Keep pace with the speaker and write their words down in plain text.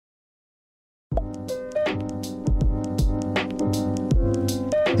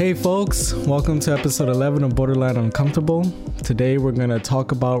Hey folks, welcome to episode 11 of Borderline Uncomfortable. Today we're going to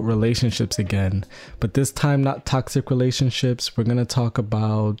talk about relationships again, but this time not toxic relationships. We're going to talk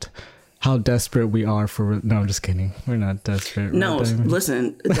about how desperate we are for... No, I'm just kidding. We're not desperate. No,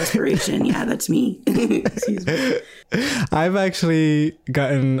 listen, desperation. Yeah, that's me. Excuse me. I've actually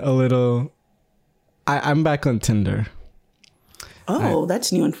gotten a little... I'm back on Tinder. Oh,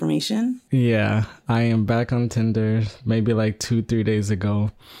 that's new information. Yeah, I am back on Tinder maybe like 2-3 days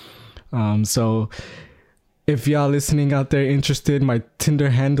ago. So if y'all listening out there interested, my Tinder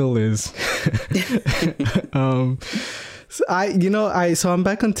handle is so I'm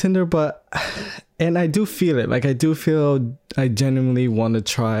back on Tinder, and I do feel it. Like I do feel I genuinely want to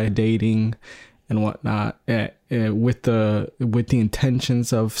try dating and whatnot with the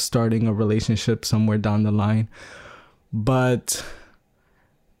intentions of starting a relationship somewhere down the line. But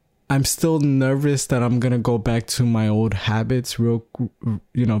I'm still nervous that I'm going to go back to my old habits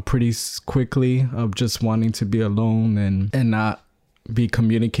pretty quickly of just wanting to be alone and not be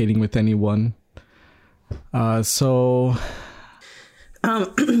communicating with anyone. Real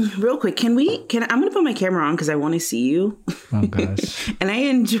quick, I'm going to put my camera on because I want to see you. Oh gosh. And I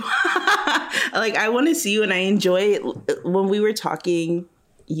enjoy, I want to see you, and I enjoy it. When we were talking,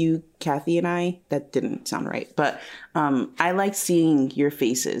 you, Kathy, and I, that didn't sound right, but I like seeing your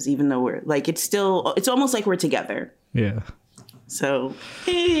faces, even though we're like, it's almost like we're together. Yeah. So,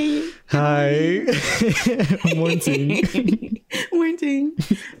 hey. Hi. Morning. Morning.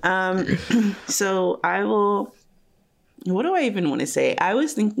 So what do I even want to say? I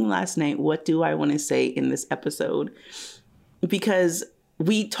was thinking last night, what do I want to say in this episode? Because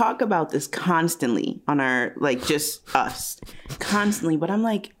we talk about this constantly on our, just us constantly, but I'm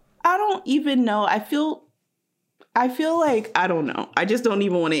like, I don't even know. I feel like, I don't know. I just don't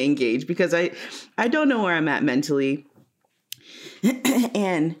even want to engage because I don't know where I'm at mentally.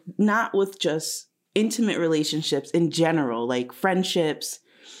 And not with just intimate relationships in general, like friendships,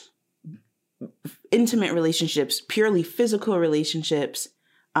 intimate relationships, purely physical relationships,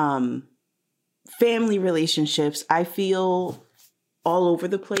 family relationships. I feel all over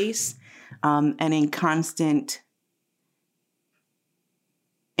the place, and in constant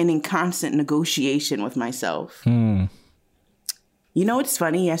negotiation with myself. You know what's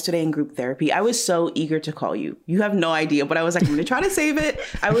funny? Yesterday in group therapy, I was so eager to call you. You have no idea, but I was like, I'm going to try to save it.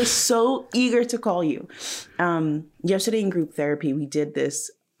 I was so eager to call you. Yesterday in group therapy, we did this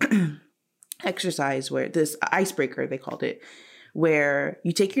exercise this icebreaker, they called it, where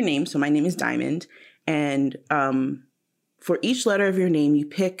you take your name. So my name is Diamond, and for each letter of your name, you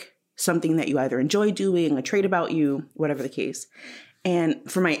pick something that you either enjoy doing, a trait about you, whatever the case. And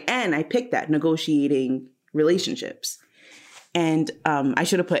for my N, I picked that, negotiating relationships. And I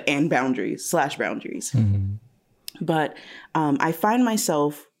should have put and boundaries. Mm-hmm. But I find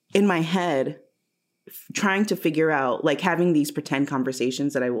myself in my head trying to figure out, having these pretend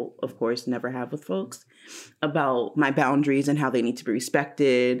conversations that I will, of course, never have with folks about my boundaries and how they need to be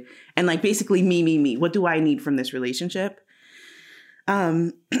respected. And basically me. What do I need from this relationship?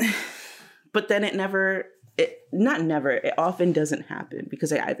 But then it often doesn't happen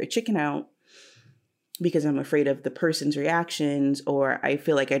because I either chicken out because I'm afraid of the person's reactions, or I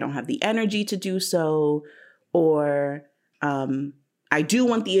feel like I don't have the energy to do so, or I do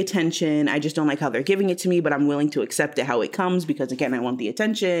want the attention. I just don't like how they're giving it to me, but I'm willing to accept it how it comes because, again, I want the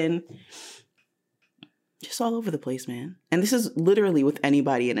attention. Just all over the place, man. And this is literally with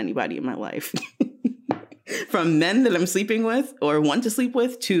anybody and anybody in my life. From men that I'm sleeping with or want to sleep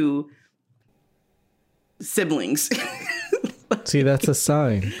with to siblings. See, that's a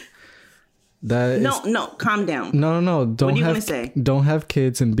sign. No, calm down. No. What are you going to say? Don't have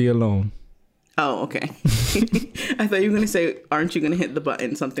kids and be alone. Oh, okay. I thought you were going to say, aren't you going to hit the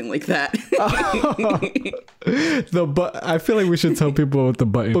button? Something like that. I feel like we should tell people about the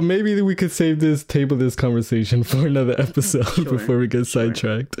button. But maybe we could table this conversation for another episode before we get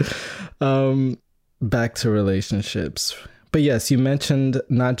sidetracked. Back to relationships. But yes, you mentioned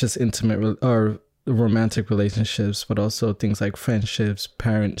not just intimate or romantic relationships, but also things like friendships,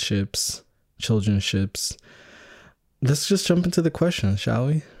 parentships, childrenships. Let's just jump into the question, shall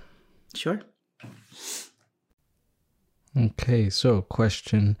we? Sure. Okay, so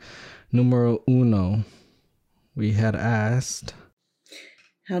question numero uno. We had asked,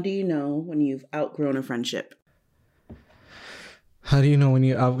 how do you know when you've outgrown a friendship? How do you know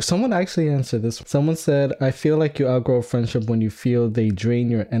when someone actually answered this. Someone said, I feel like you outgrow a friendship when you feel they drain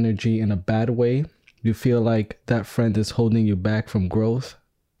your energy in a bad way. You feel like that friend is holding you back from growth.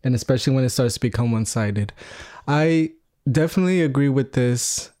 And especially when it starts to become one-sided. I definitely agree with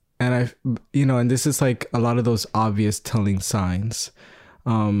this. And and this is like a lot of those obvious telling signs.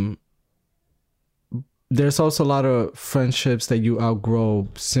 There's also a lot of friendships that you outgrow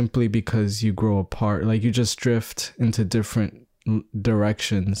simply because you grow apart. Like you just drift into different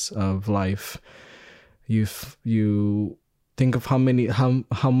directions of life. You think of how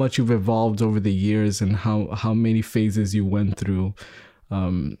much you've evolved over the years and how many phases you went through.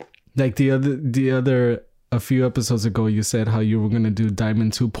 Like the other a few episodes ago, you said how you were gonna do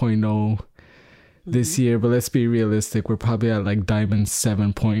Diamond 2.0 this year, but let's be realistic. We're probably at like Diamond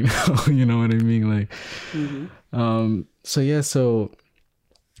 7.0. You know what I mean? Like, so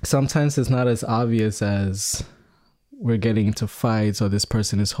sometimes it's not as obvious as we're getting into fights or this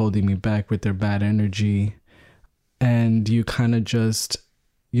person is holding me back with their bad energy. And you kind of just,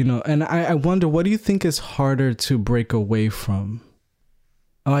 and I wonder, what do you think is harder to break away from?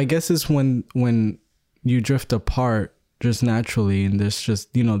 Oh, I guess it's when you drift apart just naturally and there's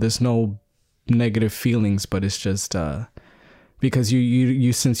just, there's no negative feelings, but it's just because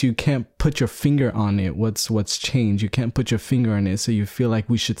you since you can't put your finger on it, what's changed, you can't put your finger on it, so you feel like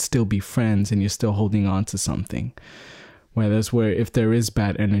we should still be friends and you're still holding on to something. Whereas if there is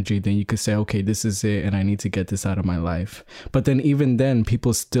bad energy, then you could say, okay, this is it and I need to get this out of my life. But then even then,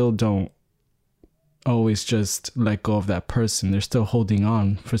 people still don't always just let go of that person. They're still holding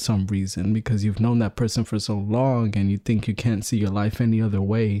on for some reason because you've known that person for so long and you think you can't see your life any other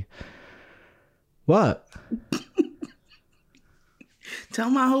way. What? Tell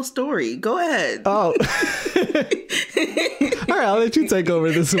my whole story. Go ahead. Oh. All right, I'll let you take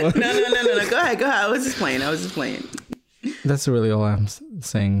over this one. No. Go ahead. I was just playing. That's really all I'm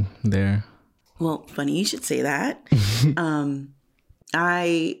saying there. Well, funny you should say that.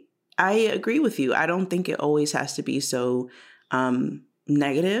 I agree with you. I don't think it always has to be so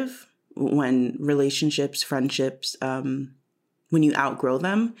negative when relationships, friendships, when you outgrow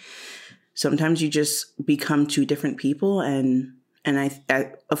them. Sometimes you just become two different people, and I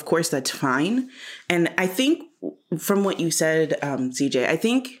of course that's fine. And I think from what you said, CJ, I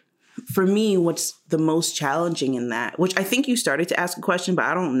think for me, what's the most challenging in that, which I think you started to ask a question, but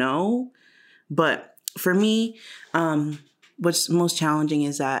I don't know. But for me, what's most challenging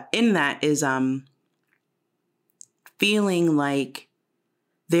is feeling like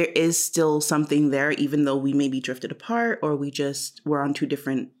there is still something there, even though we maybe drifted apart or we're on two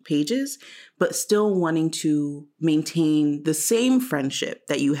different pages, but still wanting to maintain the same friendship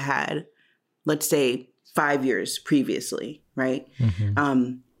that you had, let's say 5 years previously, right?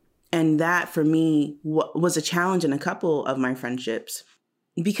 Mm-hmm. And that for me was a challenge in a couple of my friendships,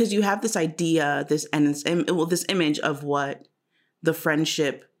 because you have this idea, this image of what the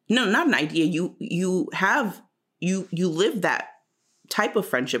friendship, no, not an idea. You live that type of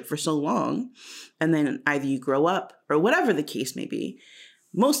friendship for so long, and then either you grow up or whatever the case may be.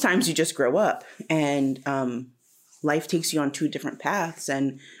 Most times you just grow up and life takes you on two different paths,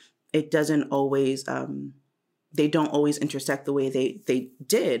 and it doesn't always, they don't always intersect the way they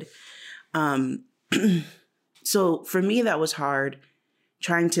did. So for me, that was hard,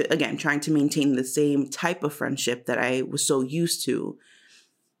 trying to maintain the same type of friendship that I was so used to,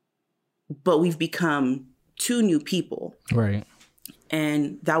 but we've become two new people. Right.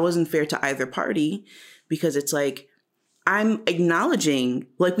 And that wasn't fair to either party, because it's like, I'm acknowledging,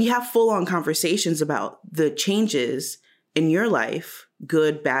 like, we have full on conversations about the changes in your life,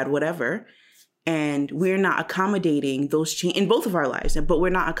 good, bad, whatever. And we're not accommodating those changes in both of our lives, but we're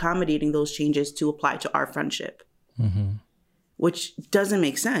not accommodating those changes to apply to our friendship, which doesn't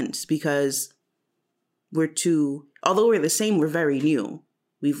make sense, because although we're the same, we're very new.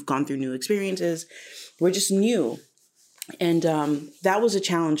 We've gone through new experiences. We're just new. And that was a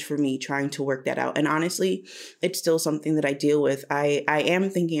challenge for me, trying to work that out. And honestly, it's still something that I deal with. I am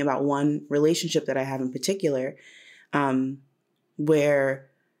thinking about one relationship that I have in particular, where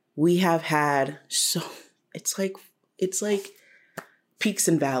we have had it's like peaks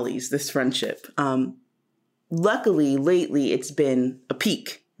and valleys, this friendship. Luckily, lately, it's been a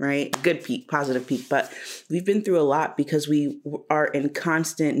peak, right? Good peak, positive peak. But we've been through a lot because we are in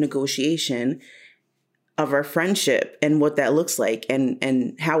constant negotiation of our friendship and what that looks like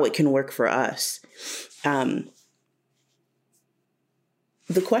and how it can work for us. The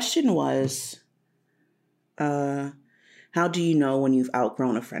question was, how do you know when you've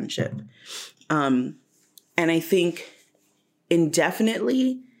outgrown a friendship? And I think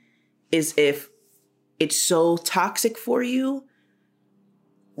indefinitely is if it's so toxic for you.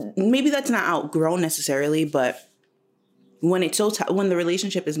 Maybe that's not outgrown necessarily, but when it's when the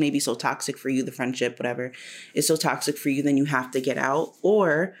relationship is maybe so toxic for you, the friendship, whatever, is so toxic for you, then you have to get out.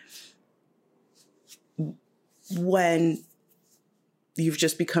 Or when you've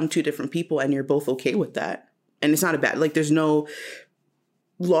just become two different people and you're both okay with that. And it's not a bad, like, there's no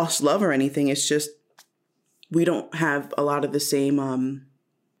lost love or anything. It's just we don't have a lot of the same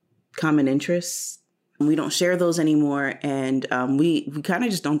common interests. We don't share those anymore. And we kind of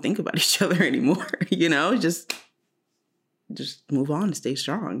just don't think about each other anymore, you know, just move on and stay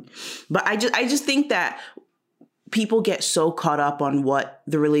strong. But I just think that people get so caught up on what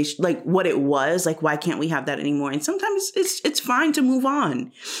the relation, like what it was, like, why can't we have that anymore? And sometimes it's fine to move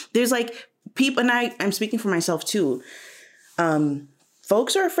on. There's like people, and I'm speaking for myself too.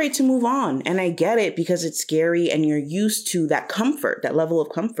 Folks are afraid to move on. And I get it because it's scary and you're used to that comfort, that level of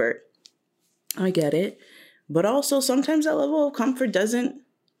comfort. I get it. But also sometimes that level of comfort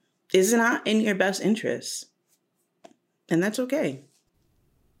is not in your best interest. And that's okay.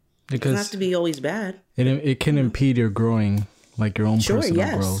 Because it doesn't have to be always bad. It can impede your growing, like your own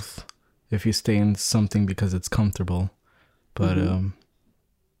personal growth, if you stay in something because it's comfortable. But,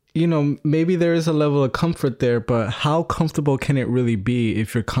 you know, maybe there is a level of comfort there, but how comfortable can it really be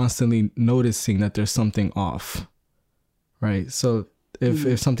if you're constantly noticing that there's something off, right? So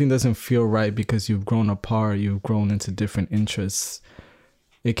if something doesn't feel right because you've grown apart, you've grown into different interests,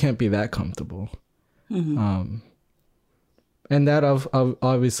 it can't be that comfortable. And that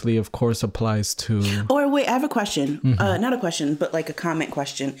obviously, of course, applies to... Or wait, I have a question. Not a question, but like a comment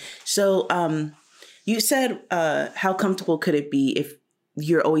question. So you said, how comfortable could it be if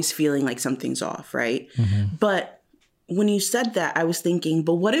you're always feeling like something's off, right? But when you said that, I was thinking,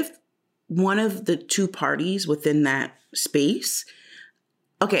 but what if one of the two parties within that space...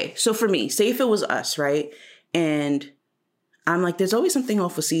 Okay, so for me, say if it was us, right? And I'm like, there's always something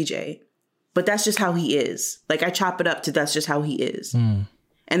off with CJ. But that's just how he is. Like, I chop it up to that's just how he is. And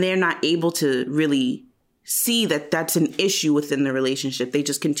they're not able to really see that that's an issue within the relationship. They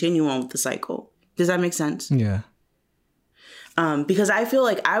just continue on with the cycle. Does that make sense? Yeah. Because I feel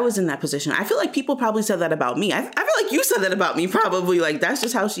like I was in that position. I feel like people probably said that about me. I feel like you said that about me probably. Like, that's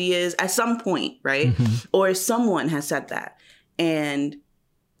just how she is at some point, right? Or someone has said that. And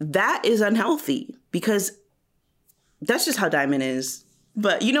that is unhealthy because that's just how Diamond is.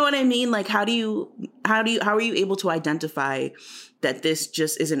 But you know what I mean? Like, how are you able to identify that this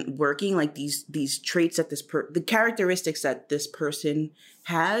just isn't working? Like these traits that the characteristics that this person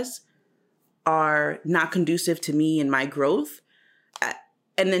has are not conducive to me and my growth.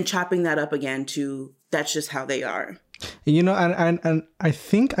 And then chopping that up again to that's just how they are. You know, and I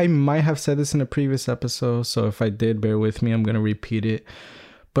think I might have said this in a previous episode. So if I did, bear with me, I'm going to repeat it.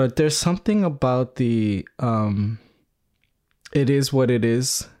 But there's something about the, it is what it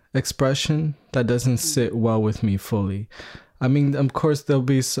is expression that doesn't sit well with me fully. I mean, of course, there'll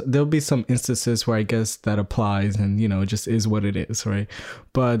be some instances where I guess that applies and, you know, it just is what it is, right?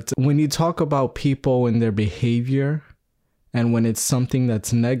 But when you talk about people and their behavior and when it's something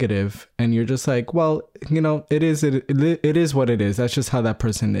that's negative and you're just like, well, you know, it is what it is. That's just how that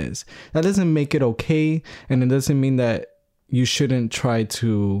person is. That doesn't make it okay. And it doesn't mean that you shouldn't try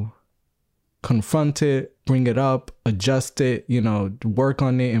to confront it, bring it up, adjust it, you know, work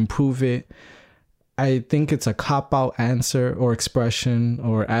on it, improve it. I think it's a cop-out answer or expression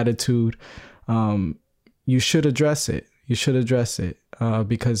or attitude. You should address it.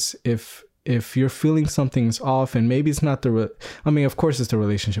 Because if you're feeling something's off and maybe it's not of course it's the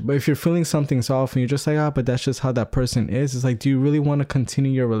relationship, but if you're feeling something's off and you're just like, but that's just how that person is. It's like, do you really want to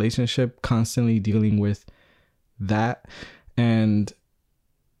continue your relationship constantly dealing with that? And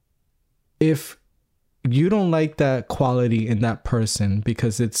if you don't like that quality in that person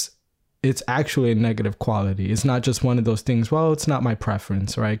because it's actually a negative quality, it's not just one of those things, well, it's not my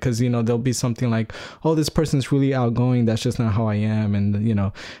preference, right? Because, you know, there'll be something like, oh, this person's really outgoing, that's just not how I am. And, you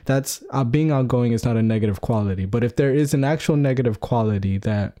know, that's being outgoing is not a negative quality. But if there is an actual negative quality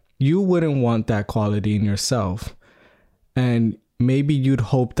that you wouldn't want that quality in yourself, and maybe you'd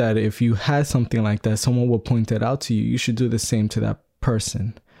hope that if you had something like that, someone will point it out to you. You should do the same to that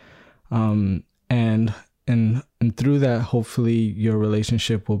person. And through that, hopefully your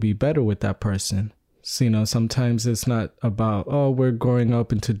relationship will be better with that person. So, you know, sometimes it's not about, oh, we're going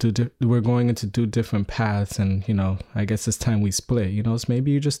into two different paths. And, you know, I guess it's time we split, you know, so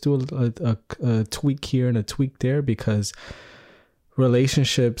maybe you just do a tweak here and a tweak there, because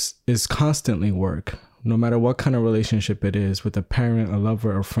relationships is constantly work. No matter what kind of relationship it is, with a parent, a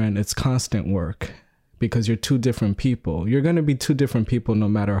lover, or friend, it's constant work because you're two different people. You're going to be two different people no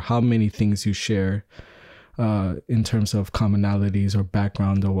matter how many things you share in terms of commonalities or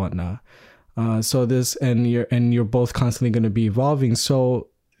background or whatnot. So this, and you're both constantly going to be evolving. So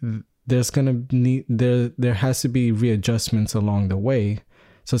there has to be readjustments along the way.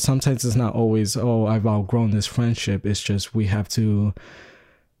 So sometimes it's not always, oh, I've outgrown this friendship. It's just we have to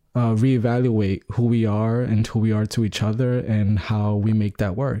reevaluate who we are and who we are to each other and how we make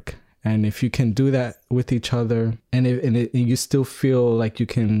that work. And if you can do that with each other, and you still feel like you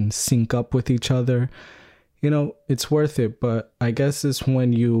can sync up with each other, you know, it's worth it. But I guess it's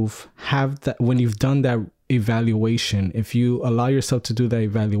when you've done that evaluation, if you allow yourself to do that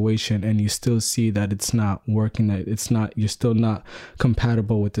evaluation and you still see that it's not working, that you're still not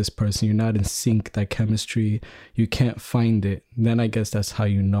compatible with this person, you're not in sync, that chemistry, you can't find it, then I guess that's how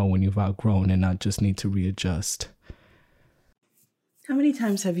you know when you've outgrown and not just need to readjust. How many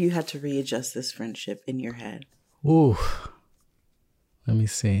times have you had to readjust this friendship in your head? Ooh, let me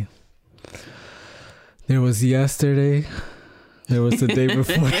see. There was yesterday. There was the day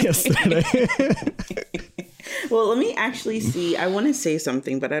before yesterday. Well, let me actually see. I want to say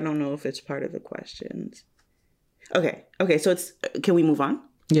something, but I don't know if it's part of the questions. Okay. So can we move on?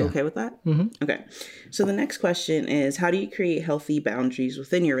 Yeah. Okay with that? Mm-hmm. Okay. So the next question is, how do you create healthy boundaries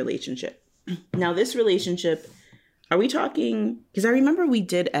within your relationship? Now, this relationship, are we talking, because I remember we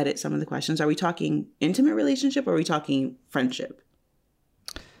did edit some of the questions. Are we talking intimate relationship or are we talking friendship?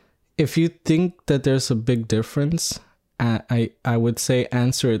 If you think that there's a big difference, I would say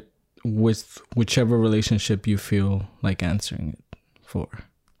answer it with whichever relationship you feel like answering it for.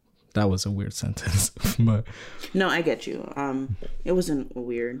 That was a weird sentence, but no, I get you. It wasn't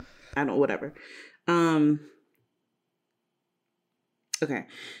weird. Whatever. Okay.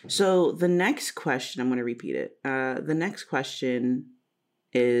 So the next question, I'm going to repeat it. The next question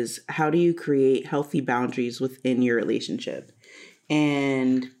is, how do you create healthy boundaries within your relationship?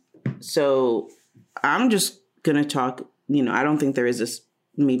 And so I'm just going to talk, I don't think there is this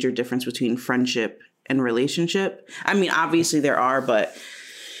major difference between friendship and relationship. I mean, obviously there are, but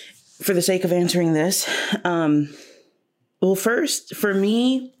for the sake of answering this, well, first for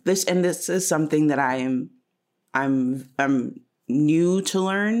me, this is something that I'm new to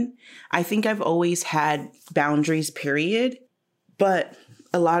learn. I think I've always had boundaries, period, but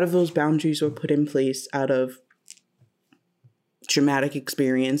a lot of those boundaries were put in place out of traumatic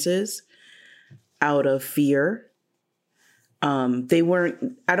experiences, out of fear. They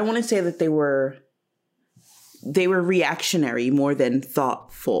weren't, I don't want to say that they were reactionary more than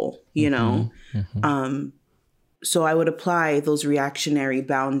thoughtful, Mm-hmm. So I would apply those reactionary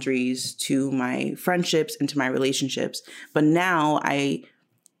boundaries to my friendships and to my relationships. But now I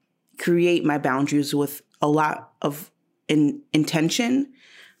create my boundaries with a lot of intention.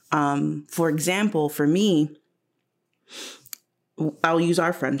 For example, for me, I'll use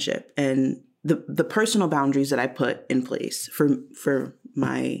our friendship and the personal boundaries that I put in place for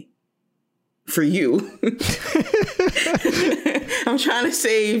you. I'm trying to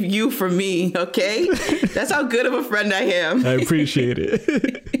save you from me, okay? That's how good of a friend I am. I appreciate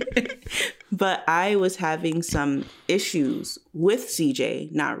it. But I was having some issues with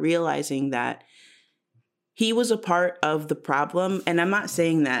CJ, not realizing that he was a part of the problem. And I'm not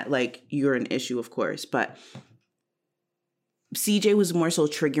saying that like you're an issue, of course, but CJ was more so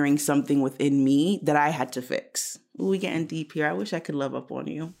triggering something within me that I had to fix. Ooh, we getting deep here. I wish I could love up on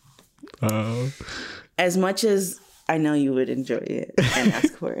you. As much as I know you would enjoy it and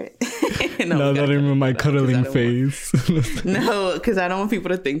ask for it. No, not even my cuddling phase. No, because I don't want people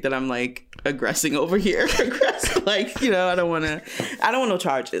to think that I'm like aggressing over here. Like, I don't want no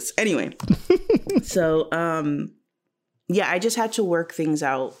charges. Anyway, so I just had to work things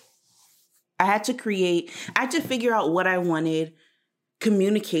out. I had to figure out what I wanted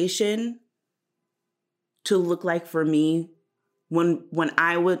communication to look like for me when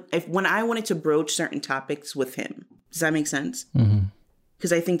I wanted to broach certain topics with him. Does that make sense? Mm-hmm.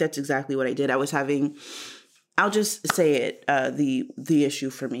 Because I think that's exactly what I did. I'll just say it, the issue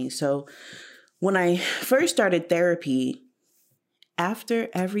for me. So when I first started therapy, after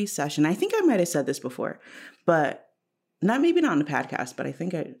every session, I think I might have said this before, but maybe not on the podcast, but I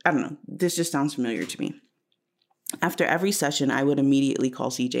think I don't know. This just sounds familiar to me. After every session, I would immediately call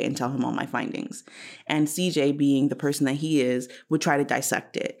CJ and tell him all my findings. And CJ, being the person that he is, would try to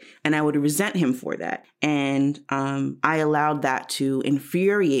dissect it. And I would resent him for that. And I allowed that to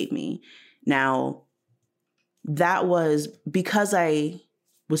infuriate me. Now, that was because I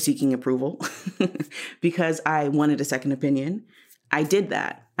was seeking approval, because I wanted a second opinion. I did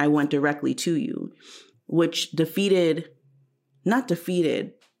that. I went directly to you, which what do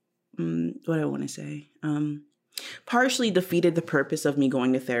I want to say? Partially defeated the purpose of me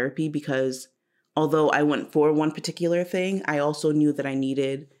going to therapy, because although I went for one particular thing, I also knew that I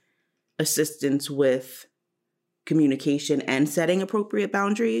needed assistance with communication and setting appropriate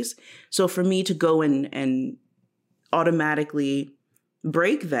boundaries. So for me to go and automatically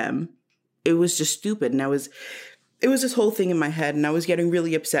break them, it was just stupid. And it was this whole thing in my head, and I was getting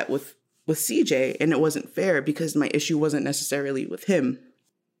really upset with CJ, and it wasn't fair because my issue wasn't necessarily with him.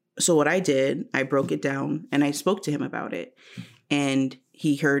 So what I did, I broke it down and I spoke to him about it, and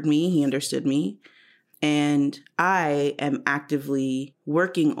he heard me, he understood me. And I am actively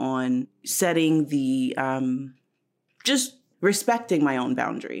working on setting the, just respecting my own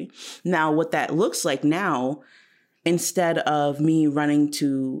boundary. Now, what that looks like now, instead of me running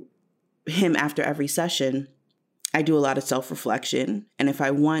to him after every session, I do a lot of self-reflection. And if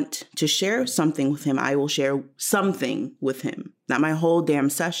I want to share something with him, I will share something with him, not my whole damn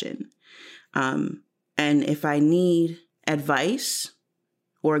session. And if I need advice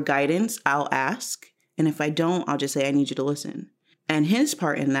or guidance, I'll ask. And if I don't, I'll just say, I need you to listen. And his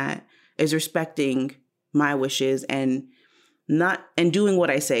part in that is respecting my wishes and doing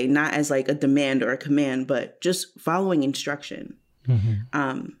what I say, not as like a demand or a command, but just following instruction.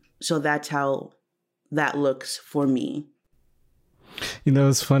 Mm-hmm. So that's how that looks for me. You know,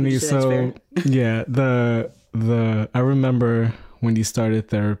 it's funny. So yeah, I remember when you started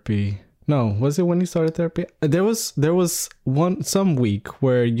therapy. No, was it when you started therapy? There was some week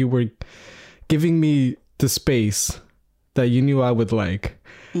where you were giving me the space that you knew I would like.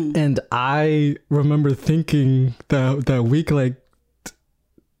 Mm. And I remember thinking that week, like,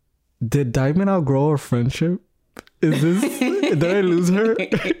 did Diamond outgrow our friendship? Is this, did I lose her?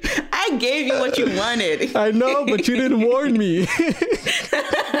 I gave you what you wanted. I know, but you didn't warn me.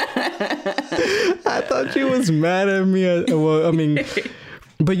 I thought she was mad at me. Well, I mean,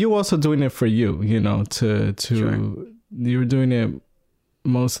 but you also doing it for you, you know, to sure. You were doing it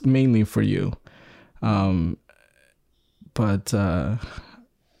mainly for you. But I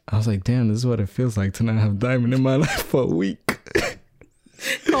was like, damn, this is what it feels like to not have Diamond in my life for a week.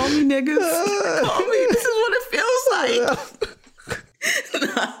 Call me niggas. Call me. This is what it feels like.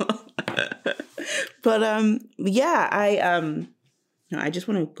 No. But yeah, I just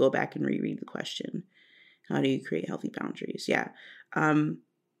want to go back and reread the question. How do you create healthy boundaries? Yeah.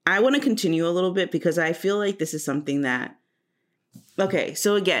 I want to continue a little bit because I feel like this is something that, okay,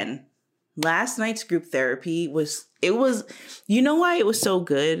 so again, last night's group therapy was, you know why it was so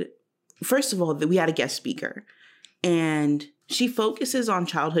good? First of all, we had a guest speaker, and she focuses on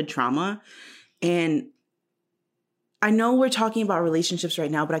childhood trauma. And I know we're talking about relationships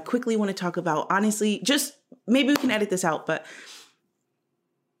right now, but I quickly want to talk about, honestly, just maybe we can edit this out, but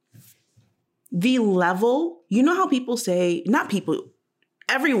the level, you know how people say, not people,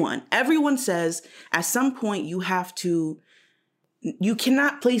 everyone says at some point you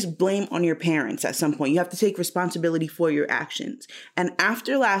cannot place blame on your parents at some point. You have to take responsibility for your actions. And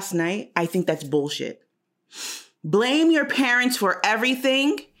after last night, I think that's bullshit. Blame your parents for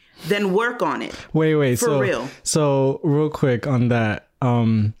everything, then work on it. Wait. For real. So real quick on that,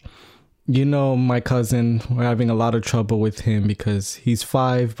 you know, my cousin, we're having a lot of trouble with him because he's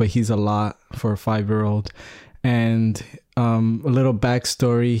 5, but he's a lot for a 5-year-old. And a little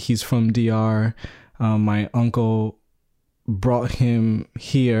backstory, he's from DR. My uncle brought him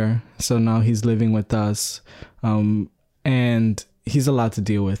here, so now he's living with us. And he's a lot to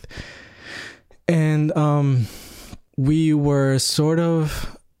deal with. And we were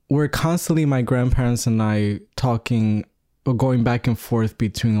we're constantly, my grandparents and I, talking or going back and forth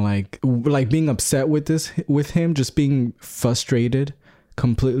between like being upset with him, just being frustrated,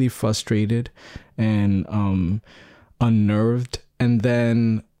 completely frustrated and unnerved, and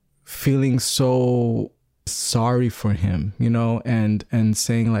then feeling so sorry for him, you know, and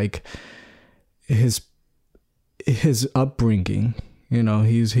saying like his upbringing, you know,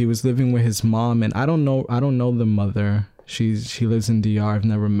 he was living with his mom, and I don't know the mother. She lives in DR. I've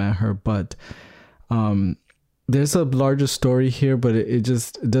never met her, but there's a larger story here, but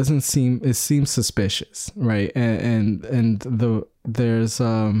it seems suspicious, right? And there's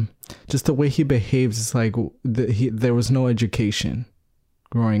just the way he behaves. It's like there was no education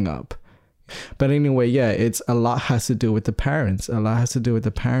growing up. But anyway, yeah, a lot has to do with the parents.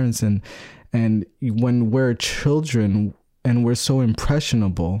 And when we're children and we're so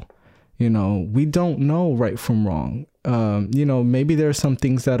impressionable, you know, we don't know right from wrong. You know, maybe there are some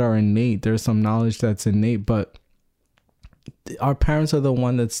things that are innate. There's some knowledge that's innate, but our parents are the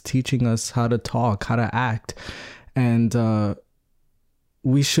one that's teaching us how to talk, how to act. And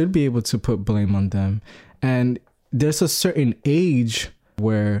we should be able to put blame on them. And there's a certain age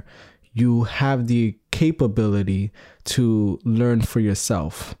where you have the capability to learn for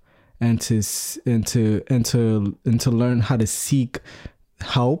yourself and to learn how to seek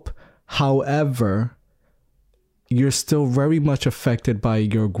help. However, you're still very much affected by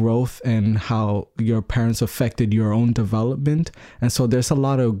your growth and how your parents affected your own development. And so there's a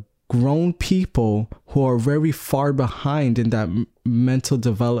lot of grown people who are very far behind in that mental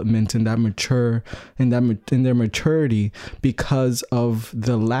development, in their maturity, because of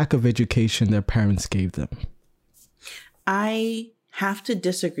the lack of education their parents gave them. I have to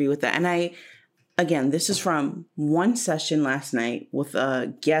disagree with that. And again, this is from one session last night with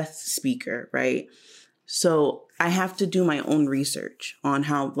a guest speaker, right? So I have to do my own research on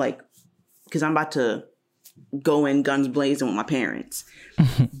how, because I'm about to go in guns blazing with my parents.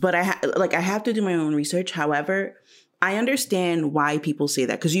 But I have to do my own research. However, I understand why people say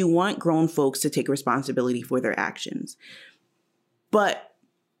that, because you want grown folks to take responsibility for their actions. But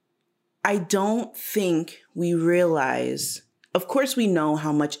I don't think we realize, of course, we know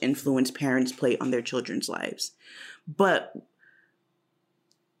how much influence parents play on their children's lives, but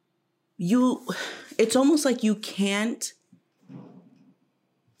it's almost like you can't,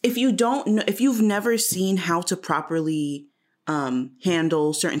 if you've never seen how to properly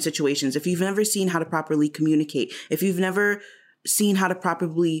handle certain situations, if you've never seen how to properly communicate, if you've never seen how to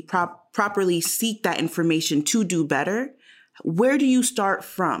properly seek that information to do better, where do you start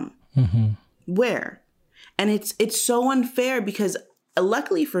from? Mm-hmm. Where? And it's so unfair, because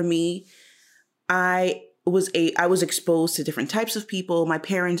luckily for me, I was exposed to different types of people. My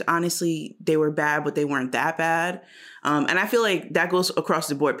parents, honestly, they were bad, but they weren't that bad. And I feel like that goes across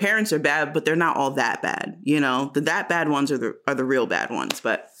the board. Parents are bad, but they're not all that bad. You know, the that bad ones are the real bad ones.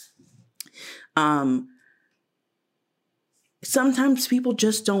 But sometimes people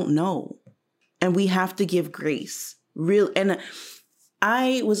just don't know, and we have to give grace. And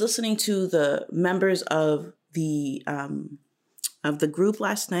I was listening to the members of the group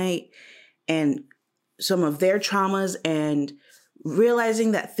last night, and some of their traumas, and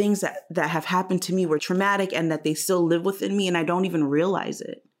realizing that things that have happened to me were traumatic and that they still live within me, and I don't even realize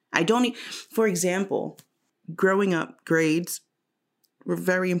it. For example, growing up, grades were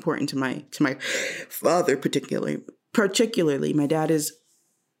very important to my father, particularly. My dad is,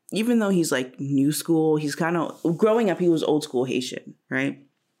 even though he's like new school, he's kind of, growing up, he was old school Haitian, right?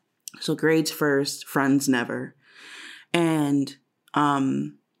 So grades first, friends never. And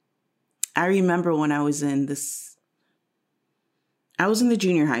I remember when I was in the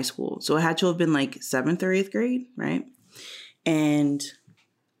junior high school. So it had to have been like 7th or 8th grade, right? And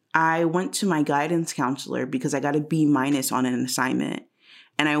I went to my guidance counselor because I got a B- on an assignment.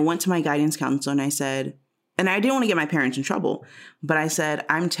 And I went to my guidance counselor and I said, and I didn't want to get my parents in trouble, but I said,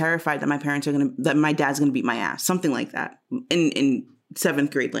 I'm terrified that that my dad's going to beat my ass, something like that, in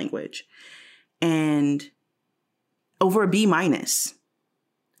 7th grade language. And over a B-.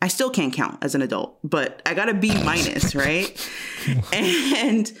 I still can't count as an adult, but I got a B-, right?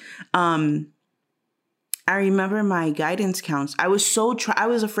 And I remember my guidance counselor, I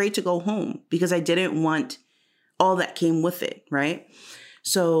was afraid to go home because I didn't want all that came with it, right?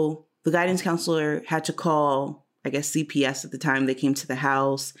 So the guidance counselor had to call, I guess, CPS at the time. They came to the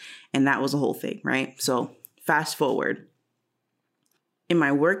house, and that was a whole thing, right? So fast forward. In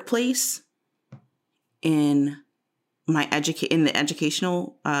my workplace, in the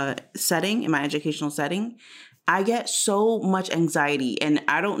educational setting, I get so much anxiety, and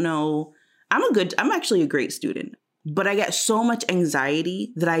I don't know, I'm actually a great student, but I get so much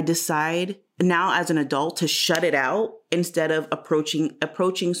anxiety that I decide now as an adult to shut it out instead of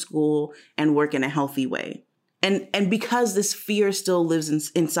approaching school and work in a healthy way. And because this fear still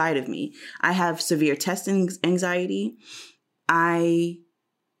lives inside of me, I have severe test anxiety.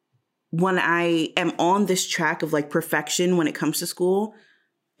 When I am on this track of like perfection when it comes to school,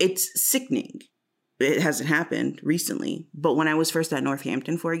 it's sickening. It hasn't happened recently. But when I was first at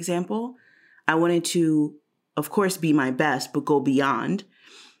Northampton, for example, I wanted to, of course, be my best, but go beyond.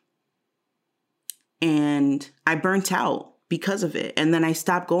 And I burnt out because of it. And then I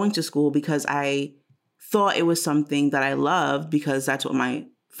stopped going to school because I thought it was something that I loved, because that's what my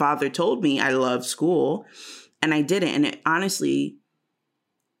father told me. I loved school, and I didn't. And it honestly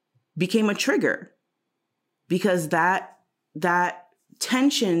became a trigger, because that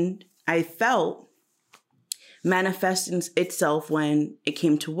tension I felt manifested itself when it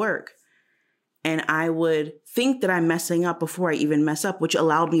came to work. And I would think that I'm messing up before I even mess up, which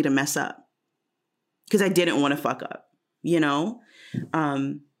allowed me to mess up because I didn't want to fuck up, you know?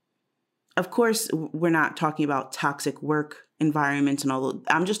 Of course, we're not talking about toxic work environments and all.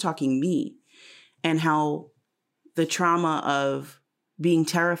 I'm just talking me and how the trauma of being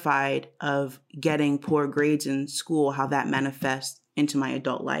terrified of getting poor grades in school, how that manifests into my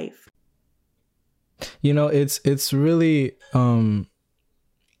adult life. You know, it's really, you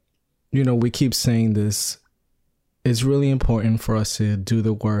know, we keep saying this. It's really important for us to do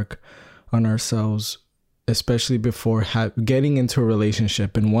the work on ourselves, especially before getting into a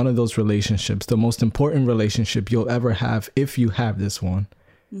relationship. And one of those relationships, the most important relationship you'll ever have, if you have this one,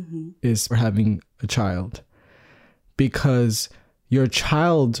 is having a child. Because your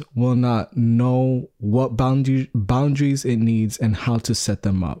child will not know what boundaries it needs and how to set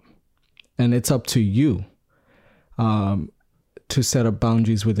them up. And it's up to you to set up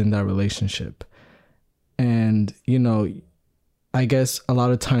boundaries within that relationship. And, you know, I guess a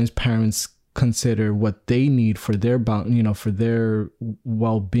lot of times parents consider what they need for their for their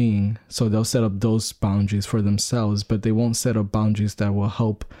well-being. So they'll set up those boundaries for themselves, but they won't set up boundaries that will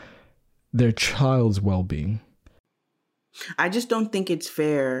help their child's well-being. I just don't think it's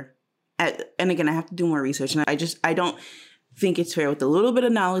fair. And again, I have to do more research. And I don't think it's fair with the little bit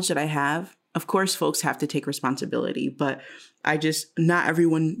of knowledge that I have. Of course, folks have to take responsibility, but not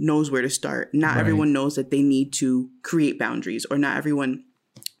everyone knows where to start. Not everyone knows that they need to create boundaries, or not everyone,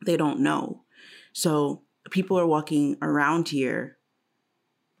 they don't know. So people are walking around here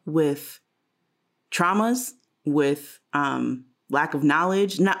with traumas, with lack of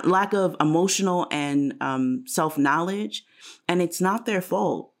knowledge, lack of emotional and self-knowledge. And it's not their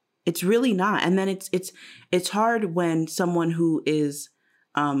fault. It's really not. And then it's hard when someone who is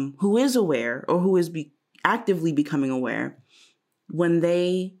aware, or who is actively becoming aware, when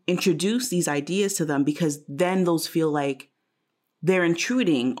they introduce these ideas to them, because then those feel like they're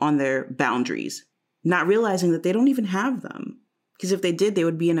intruding on their boundaries, not realizing that they don't even have them. Because if they did, they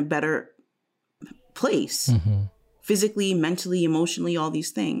would be in a better place, physically, mentally, emotionally, all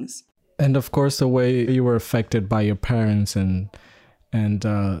these things. And of course, the way you were affected by your parents and in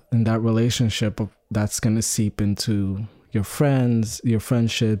that relationship, that's going to seep into your friends, your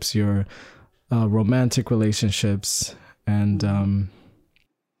friendships, your romantic relationships. And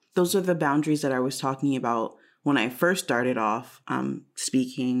those are the boundaries that I was talking about when I first started off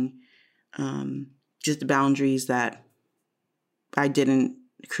speaking. Just the boundaries that I didn't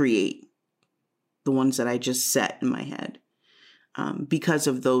create, the ones that I just set in my head because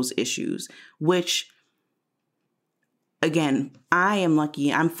of those issues, which, again, I am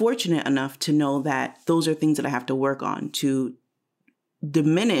lucky. I'm fortunate enough to know that those are things that I have to work on to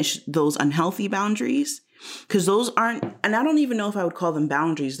diminish those unhealthy boundaries, because those aren't, and I don't even know if I would call them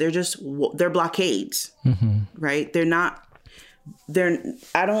boundaries. They're blockades, right? They're not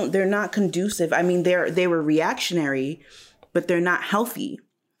conducive. I mean, they were reactionary, but they're not healthy.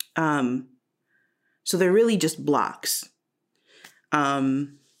 So they're really just blocks.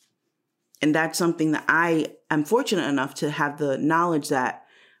 And that's something that I am fortunate enough to have the knowledge that,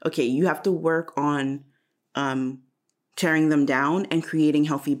 okay, you have to work on tearing them down and creating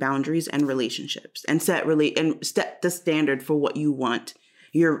healthy boundaries and relationships, and set the standard for what you want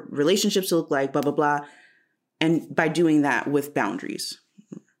your relationships to look like, blah, blah, blah. And by doing that with boundaries.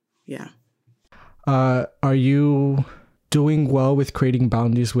 Yeah. Are you doing well with creating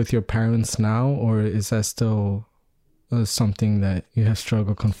boundaries with your parents now, or is that still something that you have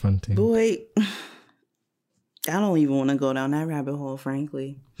struggled confronting? Boy, I don't even want to go down that rabbit hole,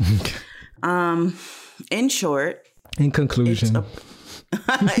 frankly. In short. In conclusion.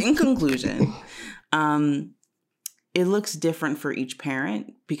 It looks different for each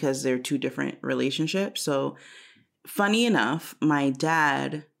parent because they're two different relationships. So funny enough, my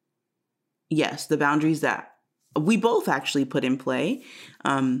dad, yes, the boundaries that we both actually put in play,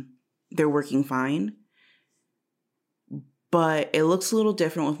 they're working fine. But it looks a little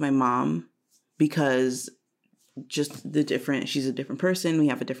different with my mom because just she's a different person. We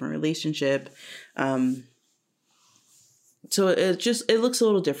have a different relationship. So it looks a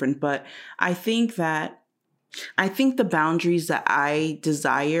little different, but I think the boundaries that I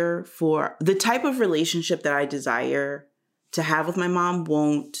desire for the type of relationship that I desire to have with my mom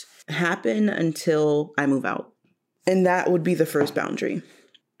won't happen until I move out. And that would be the first boundary.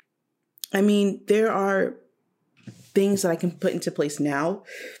 I mean, there are things that I can put into place now.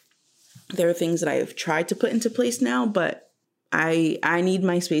 There are things that I have tried to put into place now, but I need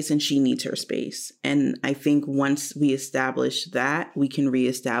my space and she needs her space. And I think once we establish that, we can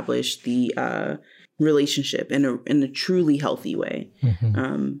reestablish the relationship in a truly healthy way.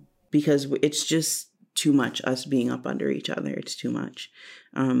 Because it's just too much us being up under each other. It's too much.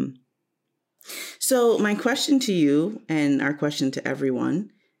 So my question to you, and our question to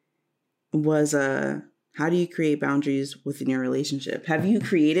everyone, was how do you create boundaries within your relationship? Have you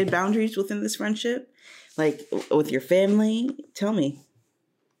created boundaries within this friendship? Like with your family? Tell me.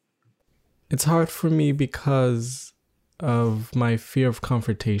 It's hard for me because of my fear of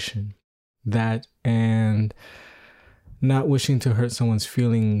confrontation. That and not wishing to hurt someone's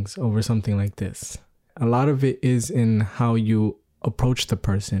feelings over something like this. A lot of it is in how you approach the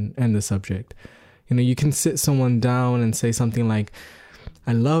person and the subject. You know, you can sit someone down and say something like,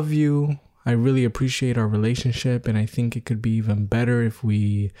 I love you. I really appreciate our relationship. And I think it could be even better if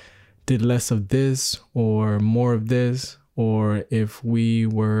we did less of this or more of this, or if we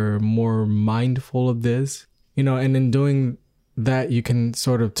were more mindful of this, you know, and in doing that, you can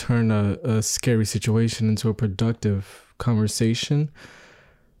sort of turn a scary situation into a productive conversation.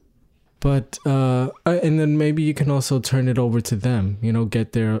 But, and then maybe you can also turn it over to them, you know,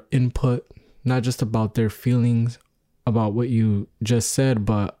 get their input, not just about their feelings about what you just said,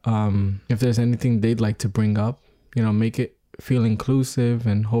 but if there's anything they'd like to bring up, you know, make it feel inclusive.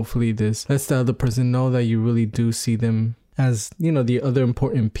 And hopefully this lets the other person know that you really do see them as, you know, the other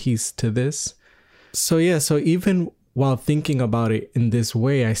important piece to this. So yeah, so even while thinking about it in this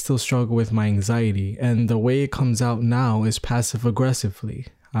way, I still struggle with my anxiety. And the way it comes out now is passive aggressively.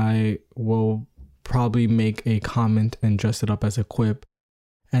 I will probably make a comment and dress it up as a quip.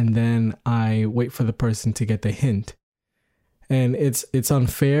 And then I wait for the person to get the hint. And it's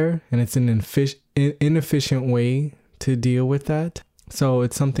unfair, and it's an inefficient way to deal with that. So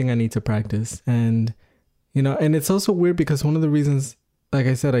it's something I need to practice. And, you know, and it's also weird because one of the reasons, like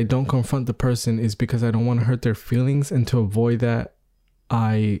I said, I don't confront the person is because I don't want to hurt their feelings. And to avoid that,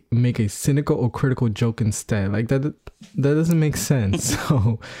 I make a cynical or critical joke instead. Like that doesn't make sense.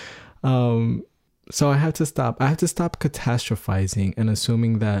 So I have to stop. I have to stop catastrophizing and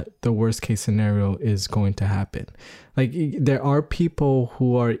assuming that the worst case scenario is going to happen. Like there are people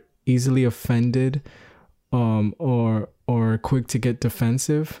who are easily offended, or quick to get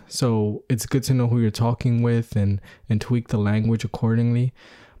defensive. So it's good to know who you're talking with and tweak the language accordingly.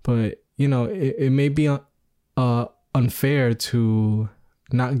 But you know, it may be unfair to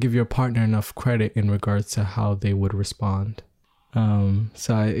not give your partner enough credit in regards to how they would respond.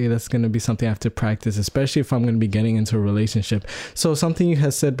 That's going to be something I have to practice, especially if I'm going to be getting into a relationship. So something you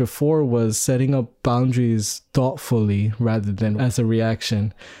had said before was setting up boundaries thoughtfully rather than as a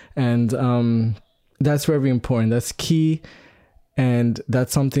reaction. And that's very important. That's key. And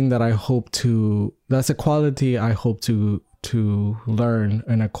that's something that that's a quality I hope to learn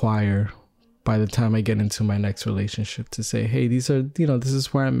and acquire by the time I get into my next relationship, to say, hey, this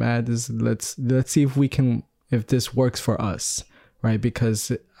is where I'm at. Let's see if this works for us. Right,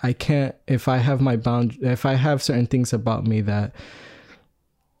 because I can't, if I have certain things about me that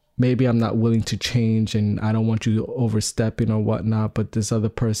maybe I'm not willing to change, and I don't want you overstepping or whatnot, but this other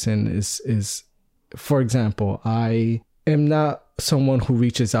person is, for example, I am not someone who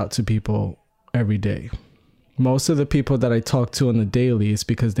reaches out to people every day. Most of the people that I talk to on the daily is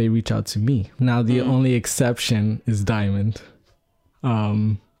because they reach out to me. Now, the only exception is Diamond.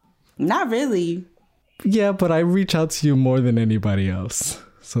 Not really. Yeah, but I reach out to you more than anybody else.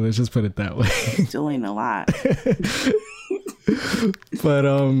 So let's just put it that way. Still ain't a lot.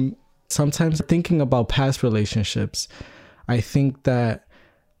 But sometimes thinking about past relationships, I think that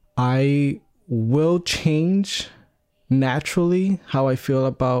I will change naturally how I feel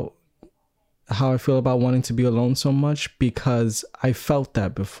about wanting to be alone so much, because I felt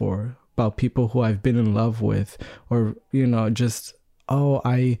that before about people who I've been in love with, or, you know, just,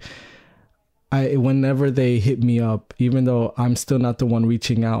 whenever they hit me up, even though I'm still not the one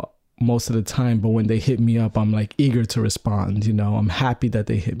reaching out most of the time, but when they hit me up, I'm like eager to respond. You know, I'm happy that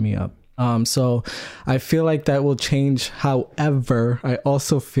they hit me up. So I feel like that will change. However, I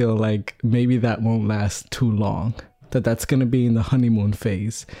also feel like maybe that won't last too long. That's going to be in the honeymoon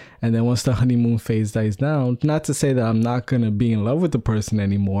phase. And then once the honeymoon phase dies down, not to say that I'm not going to be in love with the person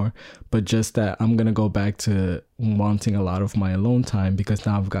anymore, but just that I'm going to go back to wanting a lot of my alone time, because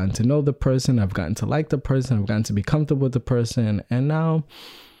now I've gotten to know the person, I've gotten to like the person, I've gotten to be comfortable with the person. And now,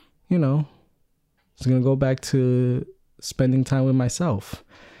 you know, it's going to go back to spending time with myself.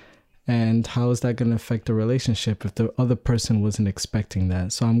 And how is that going to affect the relationship if the other person wasn't expecting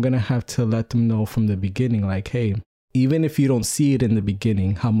that? So I'm going to have to let them know from the beginning, like, hey, even if you don't see it in the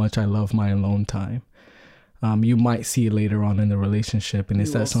beginning, how much I love my alone time, you might see it later on in the relationship. And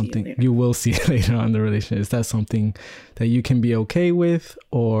is that something you will see it later on in the relationship? Is that something that you can be okay with?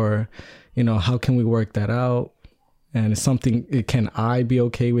 Or, you know, how can we work that out? And it's something, can I be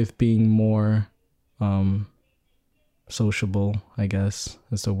okay with being more sociable, I guess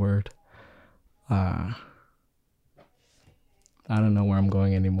is the word. I don't know where I'm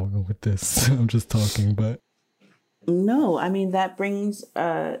going anymore with this. I'm just talking, but. No, I mean, that brings,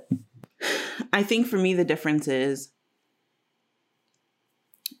 I think for me, the difference is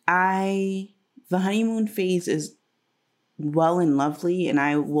the honeymoon phase is well and lovely. And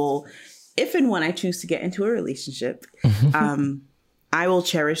I will, if and when I choose to get into a relationship, I will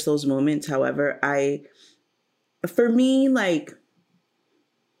cherish those moments. However, for me, like,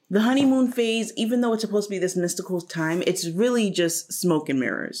 the honeymoon phase, even though it's supposed to be this mystical time, it's really just smoke and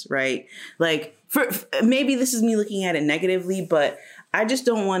mirrors, right? Like, for maybe this is me looking at it negatively, but I just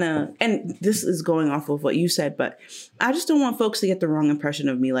don't want to, and this is going off of what you said, but I just don't want folks to get the wrong impression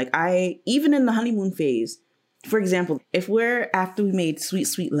of me. Like, even in the honeymoon phase, for example, if we're after we made sweet,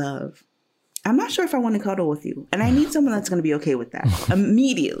 sweet love, I'm not sure if I want to cuddle with you. And I need someone that's going to be okay with that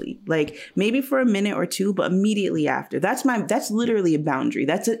immediately. Like, maybe for a minute or two, but immediately after. That's literally a boundary.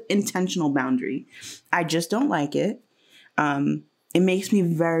 That's an intentional boundary. I just don't like it. It makes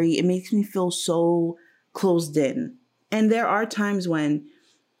me feel so closed in. And there are times when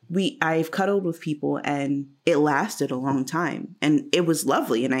I've cuddled with people and it lasted a long time and it was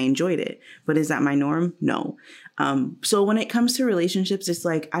lovely and I enjoyed it. But is that my norm? No. So when it comes to relationships, it's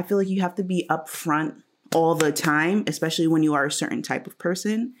like, I feel like you have to be upfront all the time, especially when you are a certain type of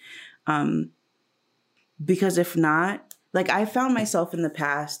person. Because if not, like, I found myself in the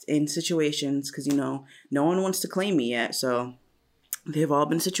past in situations, because, no one wants to claim me yet. So they've all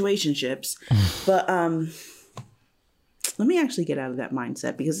been situationships. But let me actually get out of that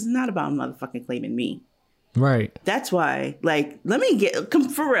mindset, because it's not about motherfucking claiming me. Right. That's why, like, let me get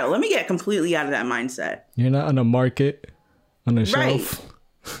completely out of that mindset. You're not on a market, on a shelf.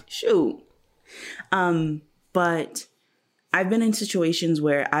 Shoot. But I've been in situations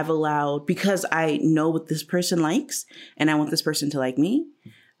where I've allowed, because I know what this person likes and I want this person to like me,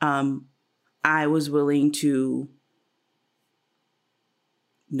 I was willing to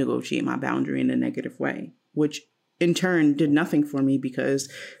negotiate my boundary in a negative way, which in turn did nothing for me,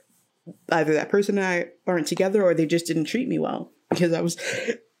 because either that person and I aren't together or they just didn't treat me well, because I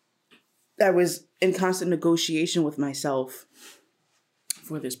was in constant negotiation with myself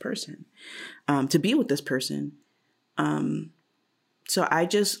for this person, to be with this person. So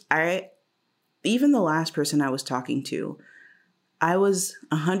even the last person I was talking to, I was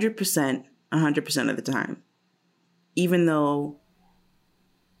 100% of the time, even though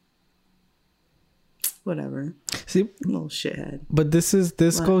whatever. See, little shithead. But this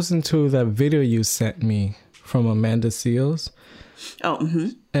goes into that video you sent me from Amanda Seales. Oh, mm-hmm.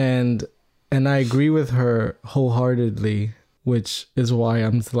 And I agree with her wholeheartedly, which is why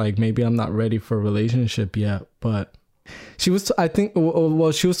I'm like, maybe I'm not ready for a relationship yet. But she was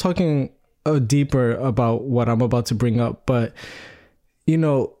talking deeper about what I'm about to bring up. But,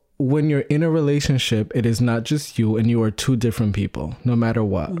 when you're in a relationship, it is not just you, and you are two different people, no matter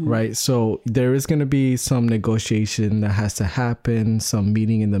what, mm-hmm. right? So there is going to be some negotiation that has to happen, some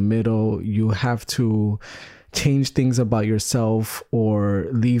meeting in the middle. You have to change things about yourself or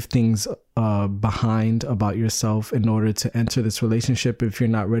leave things behind about yourself in order to enter this relationship. If you're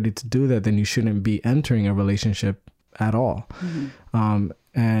not ready to do that, then you shouldn't be entering a relationship at all. Mm-hmm.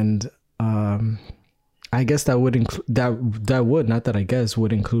 I guess that would include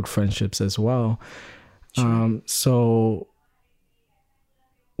would include friendships as well. Sure. So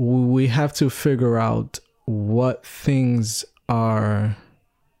we have to figure out what things are,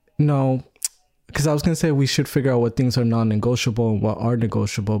 because I was going to say we should figure out what things are non-negotiable and what are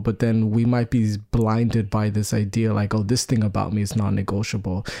negotiable, but then we might be blinded by this idea like, oh, this thing about me is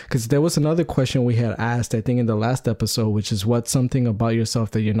non-negotiable. Because there was another question we had asked, I think in the last episode, which is what's something about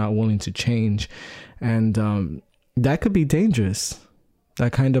yourself that you're not willing to change? And that could be dangerous,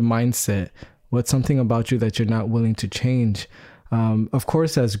 that kind of mindset. What's something about you that you're not willing to change? Of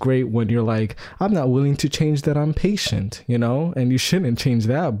course, that's great when you're like, I'm not willing to change that I'm patient, and you shouldn't change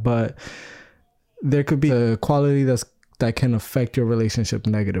that. But there could be a quality that can affect your relationship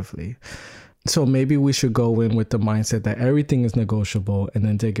negatively. So maybe we should go in with the mindset that everything is negotiable and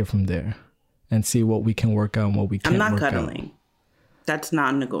then take it from there and see what we can work out and what we can't work out. I'm not cuddling. That's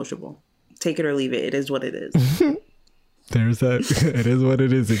non-negotiable. Take it or leave it. It is what it is. There's that. It is what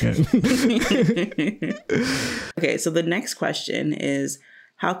it is again. Okay, so the next question is,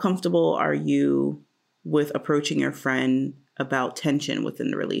 how comfortable are you with approaching your friend about tension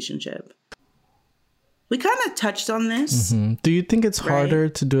within the relationship? We kind of touched on this. Mm-hmm. Do you think it's harder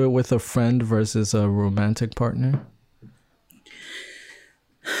to do it with a friend versus a romantic partner?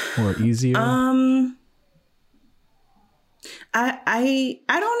 Or easier? I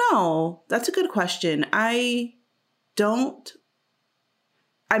don't know. That's a good question. It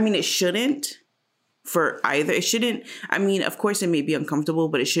shouldn't for either. It shouldn't, of course it may be uncomfortable,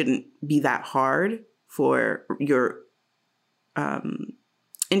 but it shouldn't be that hard for your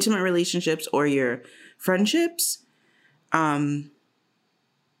intimate relationships or your friendships.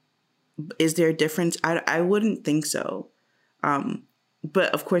 Is there a difference? I wouldn't think so.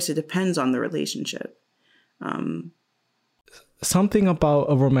 But of course it depends on the relationship. Something about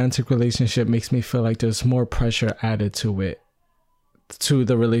a romantic relationship makes me feel like there's more pressure added to it to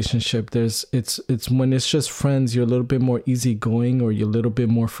the relationship. It's when it's just friends, you're a little bit more easygoing, or you're a little bit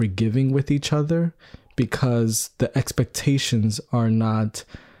more forgiving with each other, because the expectations are not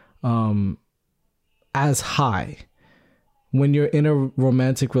as high. When you're in a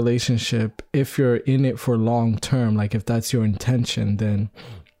romantic relationship, if you're in it for long term, like if that's your intention, then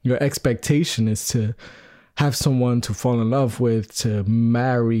your expectation is to have someone to fall in love with, to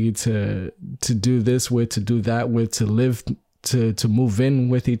marry, to do this with, to do that with, to live, to move in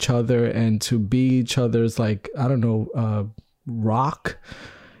with each other, and to be each other's, like, I don't know, rock.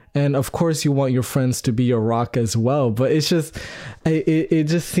 And of course you want your friends to be your rock as well, but it's just, it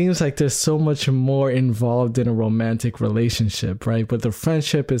just seems like there's so much more involved in a romantic relationship, right? But the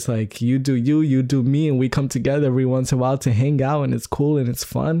friendship is like, you do you, you do me, and we come together every once in a while to hang out, and it's cool and it's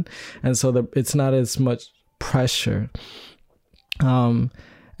fun. And so it's not as much pressure.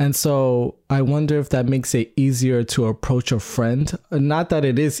 And so I wonder if that makes it easier to approach a friend. Not that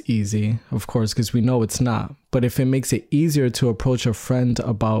it is easy, of course, because we know it's not. But if it makes it easier to approach a friend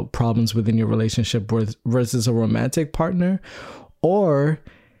about problems within your relationship versus a romantic partner, or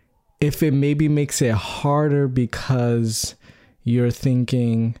if it maybe makes it harder because you're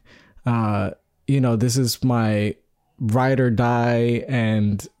thinking, this is my ride or die,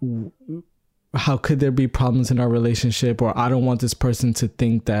 and how could there be problems in our relationship, or I don't want this person to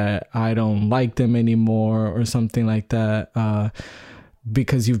think that I don't like them anymore, or something like that,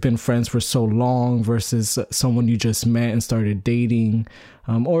 because you've been friends for so long versus someone you just met and started dating,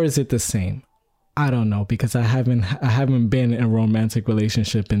 or is it the same? I don't know, because I haven't been in a romantic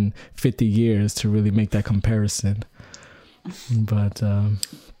relationship in 50 years to really make that comparison. But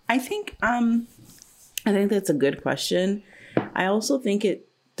I think that's a good question. I also think it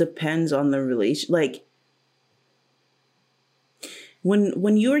depends on the relation. Like,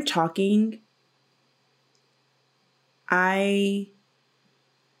 when you were talking, I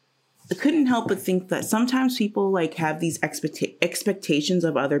couldn't help but think that sometimes people like have these expectations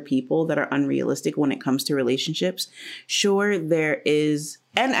of other people that are unrealistic when it comes to relationships. Sure, there is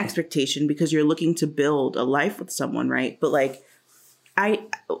an expectation because you're looking to build a life with someone, right? But like,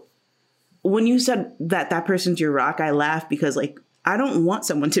 when you said that person's your rock, I laughed because, like, I don't want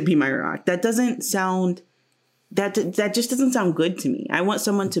someone to be my rock. That doesn't sound, that just doesn't sound good to me. I want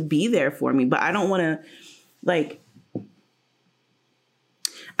someone to be there for me, but I don't want to, like,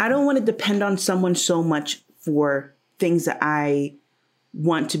 I don't want to depend on someone so much for things that I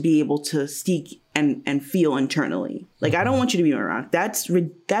want to be able to seek and feel internally. Like, I don't want you to be my rock. That's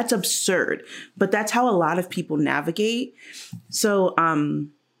absurd, but that's how a lot of people navigate. So,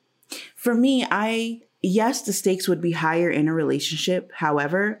 for me, yes, the stakes would be higher in a relationship.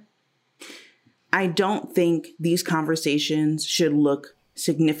 However, I don't think these conversations should look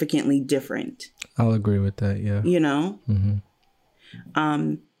significantly different. I'll agree with that. Yeah. You know? Mm-hmm.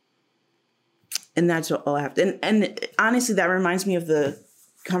 And that's all I have to, and honestly, that reminds me of the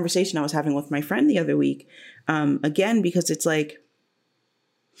conversation I was having with my friend the other week. Again, because it's like,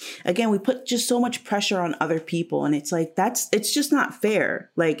 again, we put just so much pressure on other people, and it's like, it's just not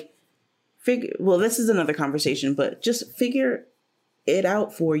fair. Like, this is another conversation, but just figure it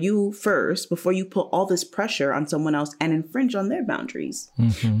out for you first before you put all this pressure on someone else and infringe on their boundaries.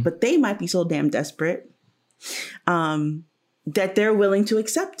 Mm-hmm. But they might be so damn desperate that they're willing to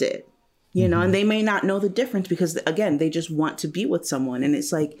accept it, you know, and they may not know the difference because, again, they just want to be with someone. And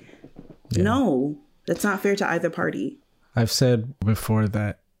it's like, no, that's not fair to either party. I've said before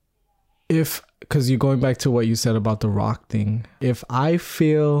that because you're going back to what you said about the rock thing, if I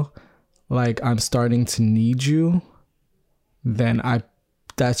feel like I'm starting to need you, then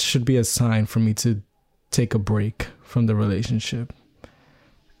that should be a sign for me to take a break from the relationship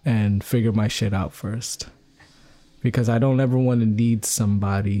and figure my shit out first. Because I don't ever want to need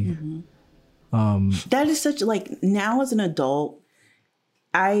somebody. Mm-hmm. That is such, like, now as an adult,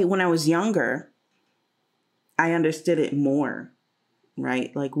 when I was younger, I understood it more,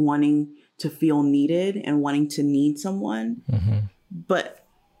 right? Like, wanting to feel needed and wanting to need someone. Mm-hmm. But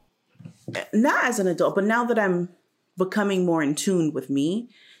not as an adult, but now that I'm becoming more in tune with me,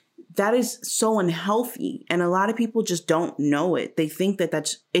 that is so unhealthy. And a lot of people just don't know it. They think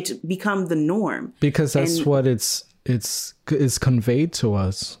that it's become the norm. Because that's what it's conveyed to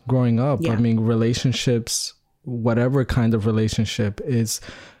us growing up. Yeah. I mean, relationships, whatever kind of relationship, is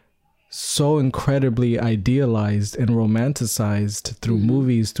so incredibly idealized and romanticized through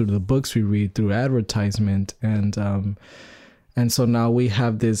movies, through the books we read, through advertisement. And so now we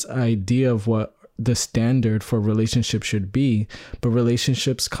have this idea of what the standard for relationship should be, but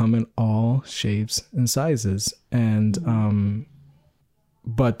relationships come in all shapes and sizes. And,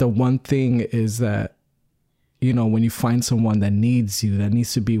 but the one thing is that you know, when you find someone that needs you, that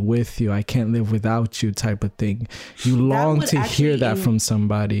needs to be with you, I can't live without you type of thing. You long to hear that from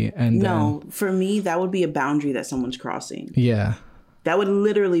somebody. And no, for me, that would be a boundary that someone's crossing. Yeah. That would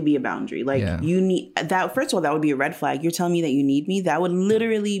literally be a boundary. Like you need that. First of all, that would be a red flag. You're telling me that you need me. That would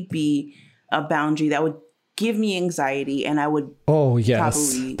literally be a boundary that would give me anxiety, and I would. Oh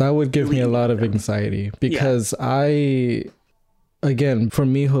yes, that would give me a lot of anxiety because again, for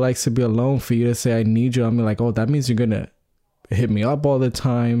me who likes to be alone, for you to say I need you, I'm like, oh, that means you're gonna hit me up all the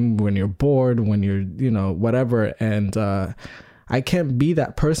time when you're bored, when you're, you know, whatever, and I can't be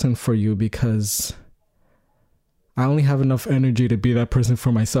that person for you because I only have enough energy to be that person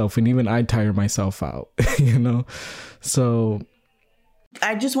for myself, and even I tire myself out, you know? So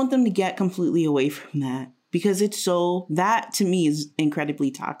I just want them to get completely away from that because that to me is incredibly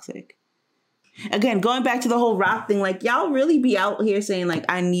toxic. Again, going back to the whole rock thing, like y'all really be out here saying like,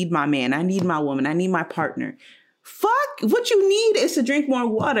 I need my man, I need my woman, I need my partner. Fuck, what you need is to drink more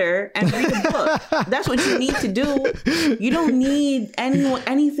water and read a book. That's what you need to do. You don't need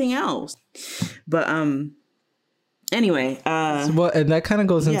anything else. But anyway, well, and that kind of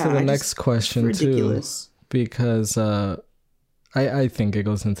goes into the next question too, because I think it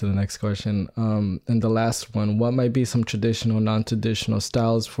goes into the next question. And the last one, what might be some traditional, non-traditional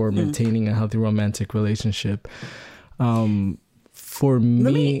styles for maintaining a healthy romantic relationship? For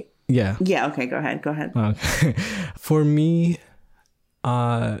me, yeah. Okay, go ahead. Okay. For me,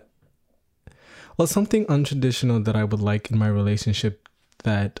 well, something untraditional that I would like in my relationship,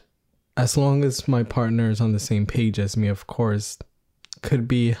 that as long as my partner is on the same page as me, of course, could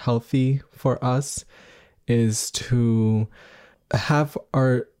be healthy for us, is to have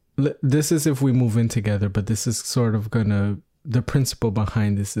this is if we move in together, but this is sort of the principle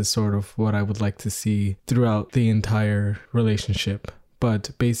behind this is sort of what I would like to see throughout the entire relationship.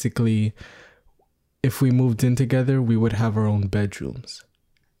 But basically, if we moved in together, we would have our own bedrooms.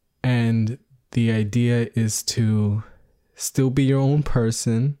 And the idea is to still be your own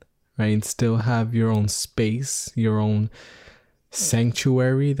person, right? Still have your own space, your own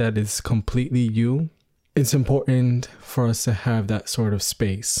sanctuary that is completely you. It's important for us to have that sort of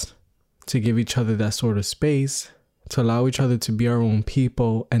space, to give each other that sort of space, to allow each other to be our own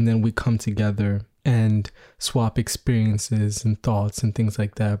people, and then we come together and swap experiences and thoughts and things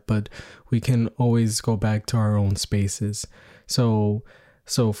like that. But we can always go back to our own spaces. So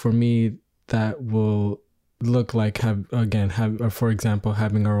for me, that will look like for example,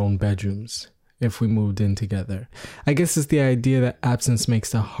 having our own bedrooms. If we moved in together, I guess it's the idea that absence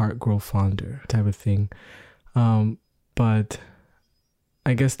makes the heart grow fonder type of thing. But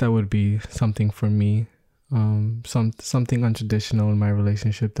I guess that would be something for me, something untraditional in my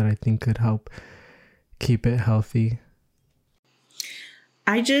relationship that I think could help keep it healthy.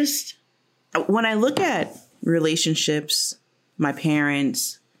 When I look at relationships, my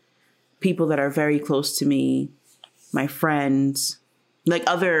parents, people that are very close to me, my friends, like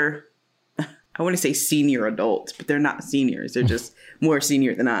other, I want to say senior adults, but they're not seniors. They're just more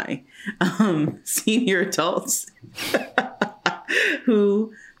senior than I. Senior adults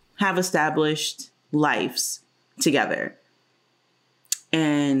who have established lives together.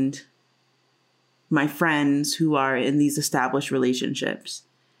 And my friends who are in these established relationships.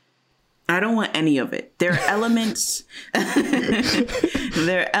 I don't want any of it. There are elements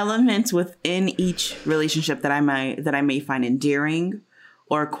within each relationship that I may find endearing,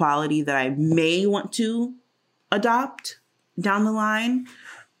 or a quality that I may want to adopt down the line.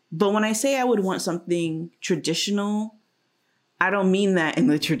 But when I say I would want something traditional, I don't mean that in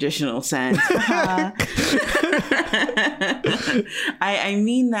the traditional sense. I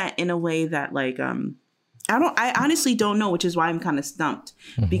mean that in a way that like, I honestly don't know, which is why I'm kind of stumped,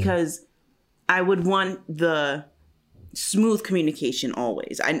 because I would want the smooth communication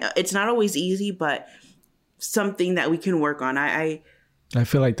always. I know it's not always easy, but something that we can work on. I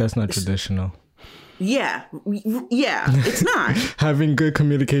feel like that's not traditional. Yeah, it's not. Having good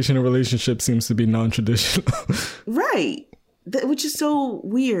communication in a relationship seems to be non-traditional. Right. Which is so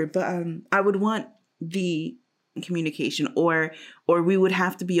weird. But I would want the communication, or we would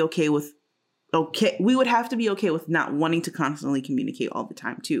have to be okay with not wanting to constantly communicate all the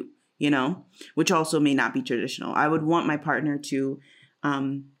time too, you know, which also may not be traditional. I would want my partner to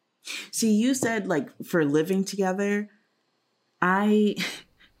see, you said like for living together,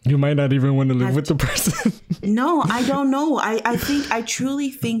 you might not even want to live with the person. No, I don't know. I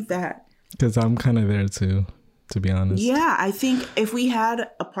truly think that. Because I'm kind of there too, to be honest. Yeah, I think if we had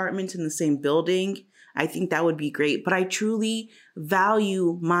apartments in the same building, I think that would be great. But I truly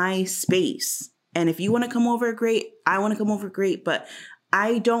value my space. And if you want to come over, great. I want to come over, great. But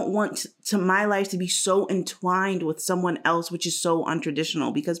I don't want to my life to be so entwined with someone else, which is so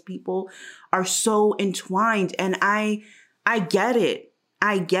untraditional, because people are so entwined, and I get it.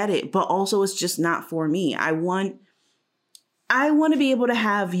 I get it, but also it's just not for me. I want to be able to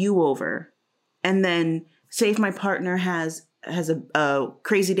have you over, and then say if my partner has a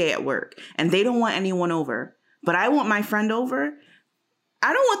crazy day at work and they don't want anyone over, but I want my friend over,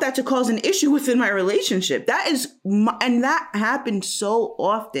 I don't want that to cause an issue within my relationship. And that happens so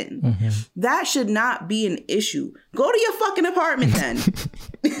often. Mm-hmm. That should not be an issue. Go to your fucking apartment then.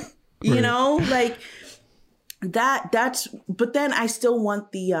 You right. know, like that's, but then I still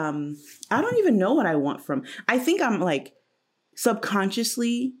want the, I don't even know what I want from, I think I'm like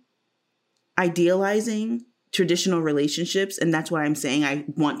subconsciously idealizing traditional relationships. And that's what I'm saying. I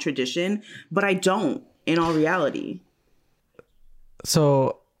want tradition, but I don't in all reality.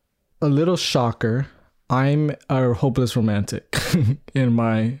 So, a little shocker. I'm a hopeless romantic in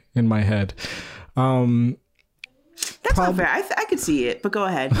my head. That's not fair. I could see it, but go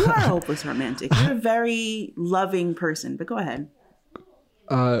ahead. You are a hopeless romantic. You're a very loving person, but go ahead.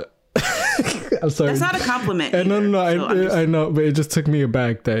 I'm sorry. That's not a compliment. No. I know, but it just took me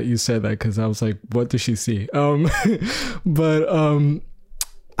aback that you said that, because I was like, "What does she see?"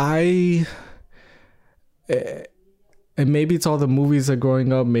 And maybe it's all the movies of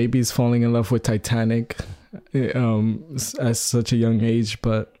growing up. Maybe it's falling in love with Titanic at such a young age.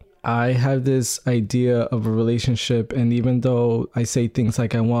 But I have this idea of a relationship. And even though I say things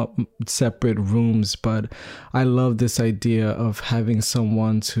like I want separate rooms, but I love this idea of having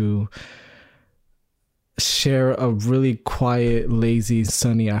someone to share a really quiet, lazy,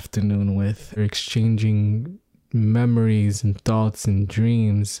 sunny afternoon with, or exchanging memories and thoughts and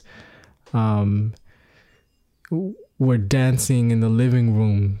dreams. We're dancing in the living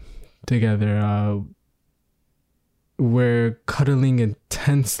room together. We're cuddling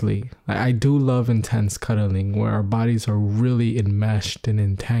intensely. I do love intense cuddling where our bodies are really enmeshed and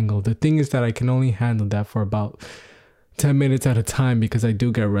entangled. The thing is that I can only handle that for about 10 minutes at a time, because I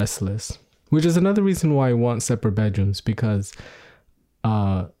do get restless, which is another reason why I want separate bedrooms, because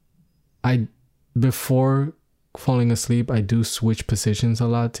before falling asleep, I do switch positions a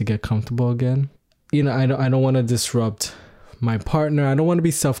lot to get comfortable again. You know, I don't want to disrupt my partner. I don't want to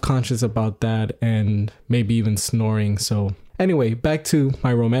be self-conscious about that, and maybe even snoring. So anyway, back to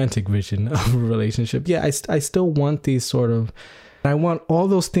my romantic vision of a relationship. Yeah, I still want these sort of, I want all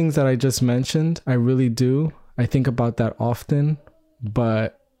those things that I just mentioned. I really do. I think about that often,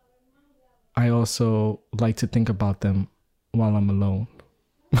 but I also like to think about them while I'm alone.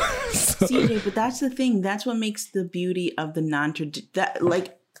 CJ, but that's the thing. That's what makes the beauty of the non-traditional,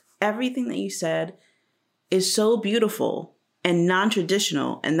 like, everything that you said is so beautiful and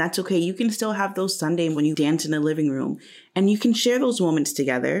non-traditional, and that's okay. You can still have those Sundays when you dance in the living room, and you can share those moments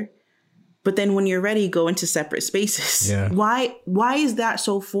together. But then when you're ready, go into separate spaces. Yeah. Why is that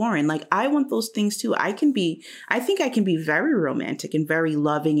so foreign? Like, I want those things too. I think I can be very romantic and very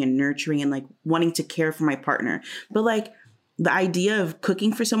loving and nurturing and like wanting to care for my partner. But like the idea of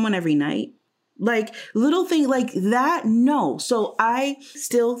cooking for someone every night, like little thing like that, no. So I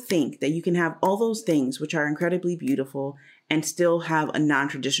still think that you can have all those things, which are incredibly beautiful, and still have a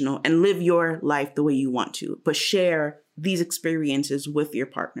non-traditional and live your life the way you want to, but share these experiences with your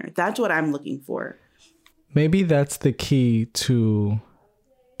partner. That's what I'm looking for. Maybe that's the key to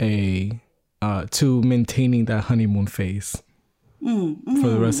to maintaining that honeymoon phase for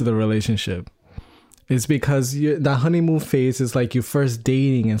the rest of the relationship. It's because the honeymoon phase is like you're first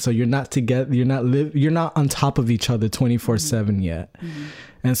dating, and so you're not together. You're not on top of each other 24/7 yet,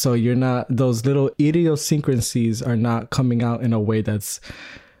 and so you're not. Those little idiosyncrasies are not coming out in a way that's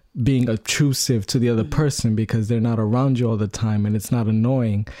being obtrusive to the other person, because they're not around you all the time, and it's not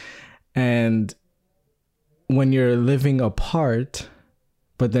annoying. And when you're living apart,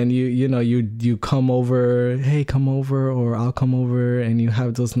 but then you come over, hey, come over, or I'll come over, and you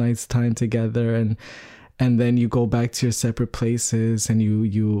have those nice time together, and then you go back to your separate places, and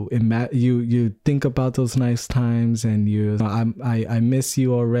you think about those nice times, and I miss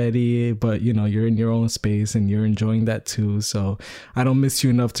you already, but you're in your own space and you're enjoying that too. So I don't miss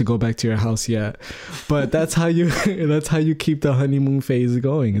you enough to go back to your house yet. But that's how you keep the honeymoon phase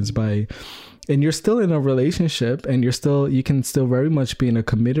going, is by. And you're still in a relationship, and you can still very much be in a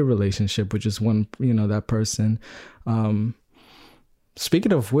committed relationship, which is one, that person.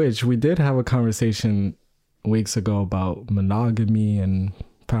 Speaking of which, we did have a conversation weeks ago about monogamy and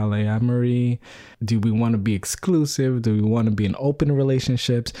polyamory. Do we want to be exclusive? Do we want to be in open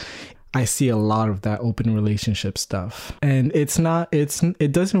relationships? I see a lot of that open relationship stuff. And it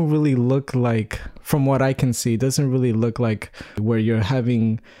doesn't really look like, from what I can see, it doesn't really look like where you're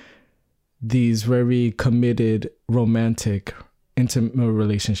having these very committed, romantic, intimate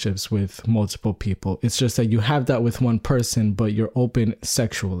relationships with multiple people. It's just that you have that with one person, but you're open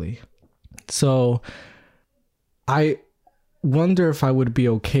sexually. So I wonder if I would be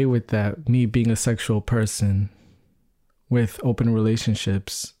okay with that, me being a sexual person with open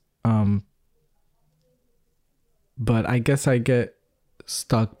relationships. But I guess I get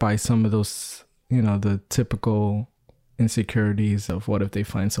stuck by some of those, the typical insecurities of what if they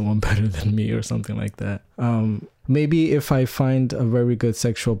find someone better than me or something like that. Maybe if I find a very good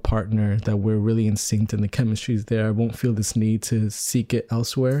sexual partner that we're really in sync and the chemistry is there, I won't feel this need to seek it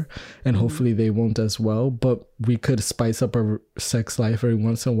elsewhere, and hopefully they won't as well. But we could spice up our sex life every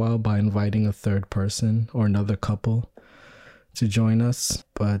once in a while by inviting a third person or another couple to join us.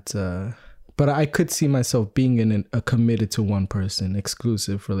 But I could see myself being in a committed to one person,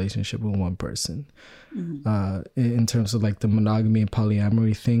 exclusive relationship with one person. In terms of like the monogamy and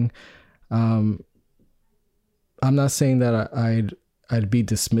polyamory thing. I'm not saying that I'd be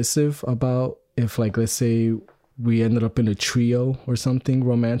dismissive about if, like, let's say we ended up in a trio or something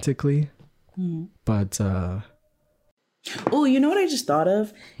romantically. But oh, you know what I just thought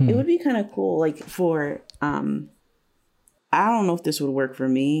of? It would be kind of cool, like, for I don't know if this would work for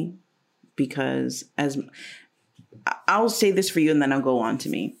me, because I'll say this for you and then I'll go on to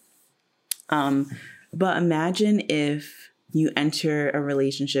me. But imagine if you enter a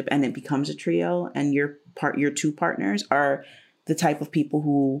relationship and it becomes a trio, and your two partners are the type of people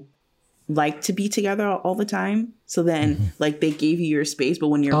who like to be together all the time. So then, like, they gave you your space, but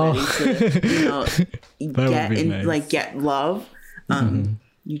when you're ready to, get love,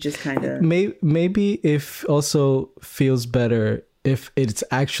 you just kind of maybe if also feels better if it's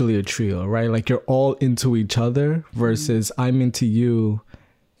actually a trio, right? Like, you're all into each other versus I'm into you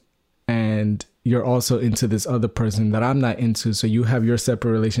and you're also into this other person that I'm not into. So you have your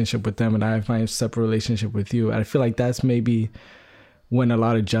separate relationship with them and I have my separate relationship with you. I feel like that's maybe when a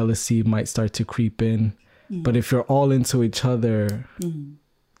lot of jealousy might start to creep in. But if you're all into each other,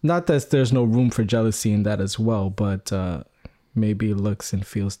 not that there's no room for jealousy in that as well, but maybe it looks and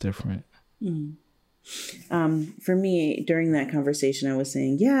feels different. For me, during that conversation, I was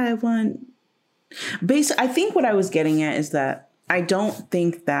saying, I think what I was getting at is that I don't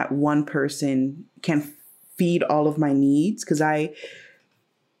think that one person can feed all of my needs, because I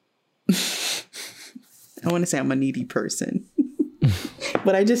want to say I'm a needy person.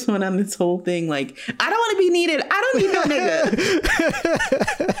 But I just went on this whole thing like, I don't want to be needed. I don't need no nigga.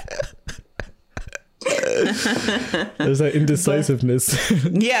 There's that indecisiveness.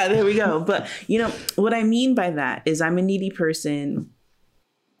 Yeah, there we go. But, what I mean by that is I'm a needy person.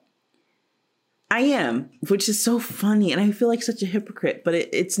 I am, which is so funny. And I feel like such a hypocrite, but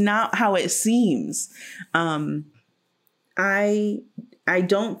it's not how it seems. I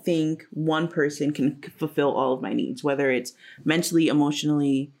don't think one person can fulfill all of my needs, whether it's mentally,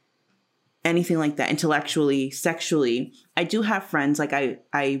 emotionally, anything like that, intellectually, sexually. I do have friends. Like,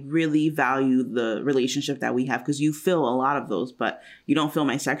 I really value the relationship that we have, because you fill a lot of those, but you don't fill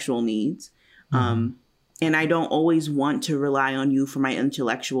my sexual needs. And I don't always want to rely on you for my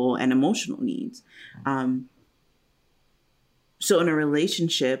intellectual and emotional needs. So in a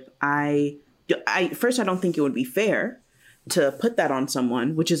relationship, I don't think it would be fair to put that on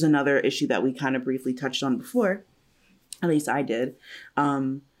someone, which is another issue that we kind of briefly touched on before. At least I did.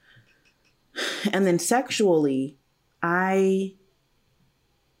 And then sexually,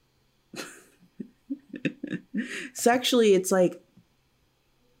 sexually, it's like,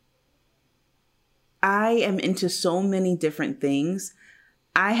 I am into so many different things.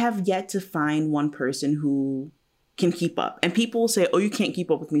 I have yet to find one person who can keep up. And people will say, oh, you can't keep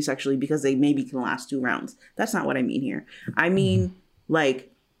up with me sexually because they maybe can last 2 rounds. That's not what I mean here. I mean,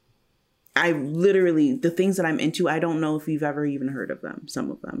 like, I literally, the things that I'm into, I don't know if you've ever even heard of them, some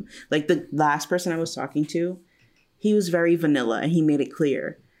of them. Like, the last person I was talking to, he was very vanilla and he made it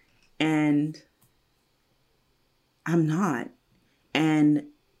clear. And I'm not. And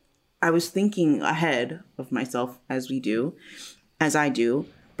I was thinking ahead of myself, as I do.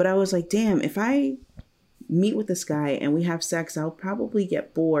 But I was like, damn, if I meet with this guy and we have sex, I'll probably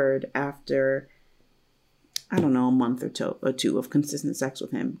get bored after, I don't know, a month or two of consistent sex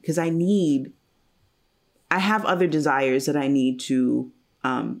with him. Because I have other desires that I need to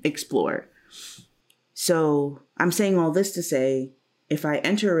explore. So I'm saying all this to say, if I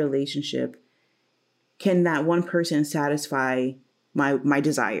enter a relationship, can that one person satisfy my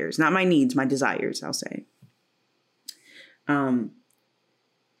desires? Not my needs, my desires, I'll say.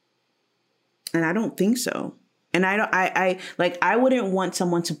 And I don't think so. And I wouldn't want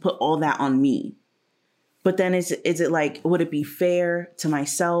someone to put all that on me. But then is it like, would it be fair to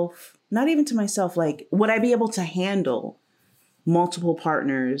myself? Not even to myself. Like, would I be able to handle multiple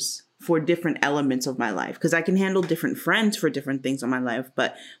partners for different elements of my life? Because I can handle different friends for different things in my life.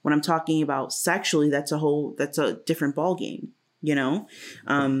 But when I'm talking about sexually, that's a different ball game, you know?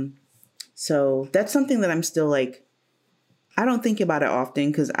 So that's something that I'm still like, I don't think about it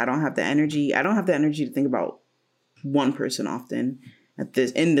often because I don't have the energy. I don't have the energy to think about one person often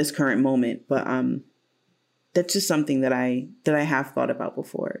in this current moment. But that's just something that I have thought about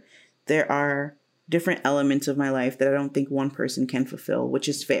before. There are different elements of my life that I don't think one person can fulfill, which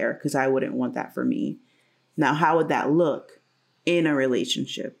is fair because I wouldn't want that for me. Now, how would that look in a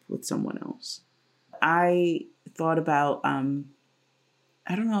relationship with someone else? I thought about,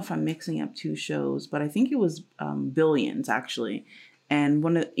 I don't know if I'm mixing up two shows, but I think it was Billions, actually.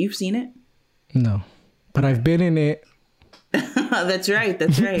 And you've seen it? No, but I've been in it. That's right.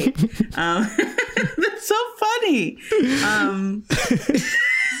 That's so funny.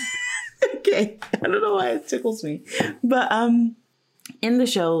 Okay. I don't know why it tickles me. But in the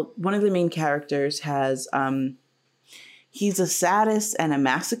show, one of the main characters has, he's a sadist and a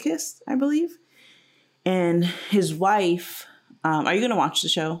masochist, I believe. And his wife, are you going to watch the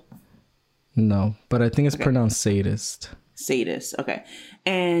show? No, but I think it's pronounced sadist. Sadist. Okay.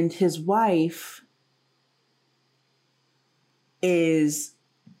 And his wife is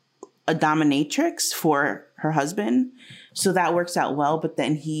a dominatrix for her husband. So that works out well. But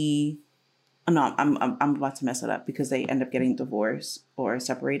then I'm about to mess it up because they end up getting divorced or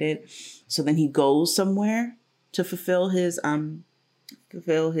separated. So then he goes somewhere to fulfill his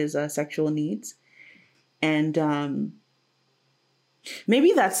sexual needs. And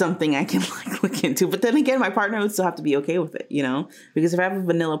maybe that's something I can like look into. But then again, my partner would still have to be okay with it, you know? Because if I have a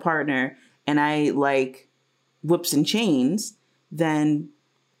vanilla partner and I like whips and chains, then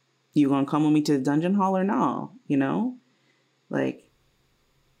you gonna come with me to the dungeon hall or no, you know? Like,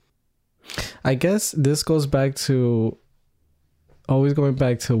 I guess this goes back to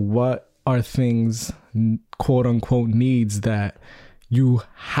what are things, quote unquote, needs that you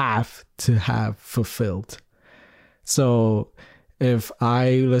have to have fulfilled. So if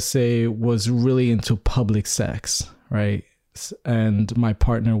I, let's say, was really into public sex, right? And my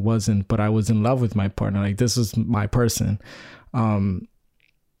partner wasn't, but I was in love with my partner. Like, this was my person. And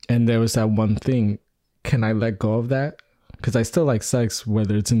there was that one thing. Can I let go of that? Because I still like sex,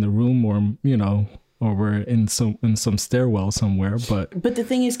 whether it's in the room or, you know, or we're in some stairwell somewhere. But the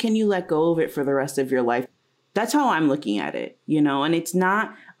thing is, can you let go of it for the rest of your life? That's how I'm looking at it, you know. And it's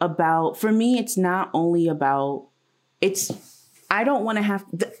not about, for me, it's not only about, I don't want to have,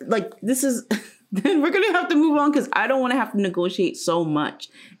 like, this is, we're going to have to move on because I don't want to have to negotiate so much.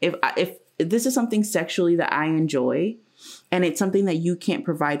 If this is something sexually that I enjoy and it's something that you can't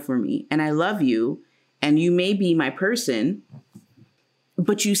provide for me and I love you and you may be my person,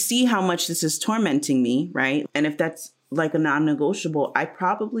 but you see how much this is tormenting me, right? And if that's like a non-negotiable, I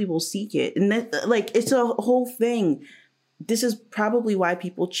probably will seek it. And that, like, it's a whole thing. This is probably why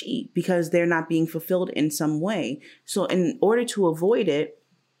people cheat, because they're not being fulfilled in some way. So in order to avoid it,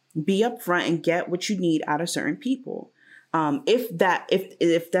 be upfront and get what you need out of certain people. If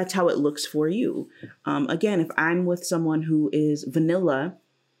that's how it looks for you. Again, if I'm with someone who is vanilla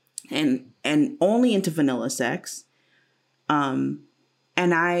and only into vanilla sex, and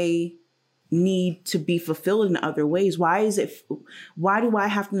I need to be fulfilled in other ways, why do I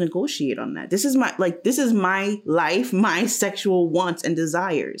have to negotiate on that? This is my life, my sexual wants and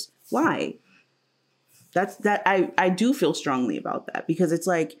desires. Why? I do feel strongly about that, because it's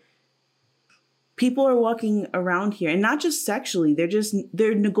like, people are walking around here, and not just sexually,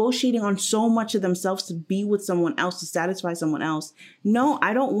 they're negotiating on so much of themselves to be with someone else, to satisfy someone else. No,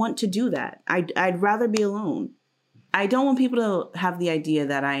 I don't want to do that. I'd rather be alone. I don't want people to have the idea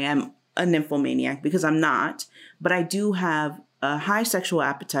that I am a nymphomaniac, because I'm not, but I do have a high sexual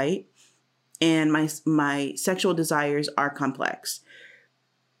appetite, and my sexual desires are complex.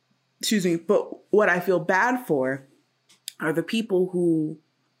 Excuse me. But what I feel bad for are the people who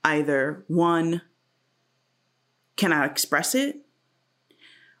either, one, cannot express it,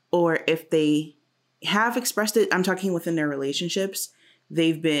 or if they have expressed it, I'm talking within their relationships,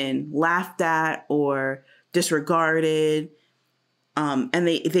 they've been laughed at or disregarded, and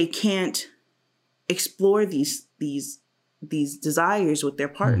they can't explore these desires with their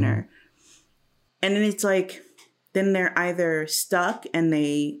partner. And then it's like, then they're either stuck and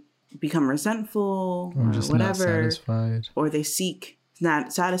they become resentful or just whatever, not satisfied, or they seek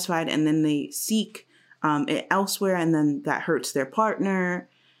not satisfied, and then they seek it elsewhere, and then that hurts their partner.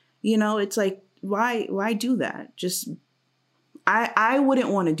 You know, it's like, why do that? Just, I wouldn't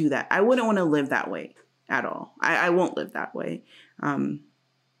want to do that. I wouldn't want to live that way at all. I won't live that way.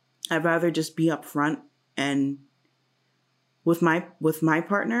 I'd rather just be upfront and with my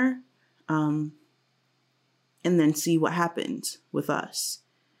partner, and then see what happens with us.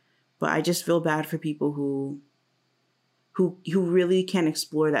 But I just feel bad for people who really can't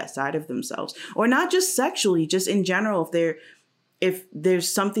explore that side of themselves, or not just sexually, just in general. If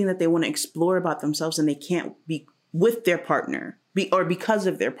there's something that they want to explore about themselves and they can't be with their partner or because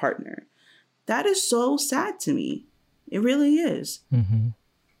of their partner, that is so sad to me. It really is. Mm-hmm.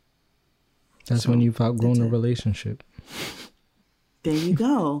 That's when you've outgrown a relationship. There you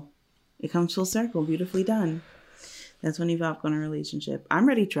go. It comes full circle. Beautifully done. That's when you've outgrown a relationship. I'm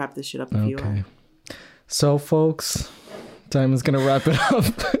ready to wrap this shit up if you are. So, folks, time is going to wrap it up.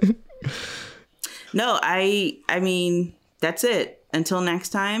 No, I mean, that's it. Until next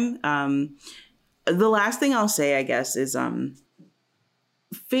time. The last thing I'll say, I guess, is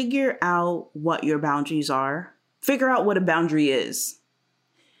figure out what your boundaries are. Figure out what a boundary is.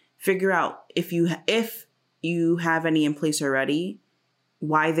 Figure out if you have any in place already,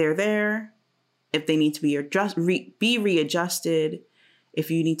 why they're there, if they need to be readjusted,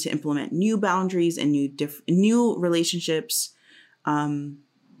 if you need to implement new boundaries and new relationships,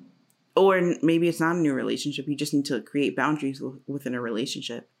 or maybe it's not a new relationship. You just need to create boundaries within a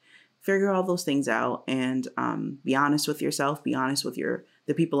relationship. Figure all those things out and be honest with yourself. Be honest with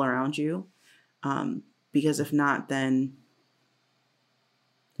the people around you, because if not, then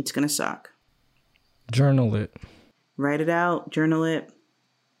it's gonna suck. Journal it. Write it out. Journal it.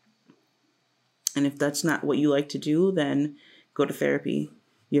 And if that's not what you like to do, then go to therapy.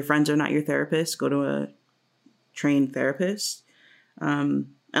 Your friends are not your therapist. Go to a trained therapist.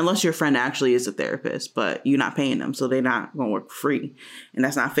 Unless your friend actually is a therapist, but you're not paying them, so they're not going to work for free. And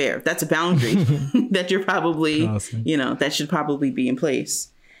that's not fair. That's a boundary that you're probably, awesome. That should probably be in place.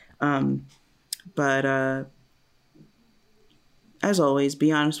 But as always,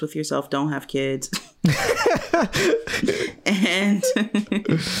 be honest with yourself. Don't have kids.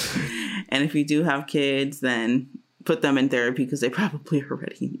 And if you do have kids, then put them in therapy because they probably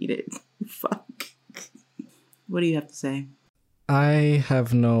already need it. Fuck. What do you have to say? I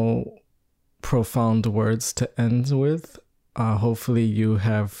have no profound words to end with. Hopefully you've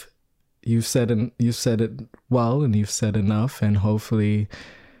said it well, and you've said enough, and hopefully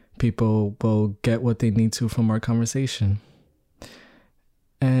people will get what they need to from our conversation.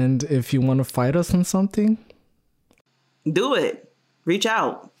 And if you want to fight us on something, do it. Reach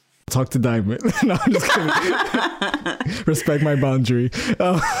out. Talk to Diamond. No, I'm just kidding. Respect my boundary.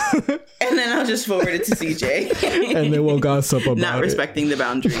 And then I'll just forward it to CJ. And then we'll gossip about not respecting the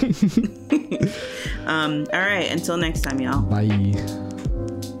boundary. All right. Until next time, y'all. Bye.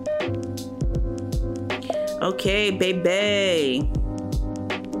 Okay, baby.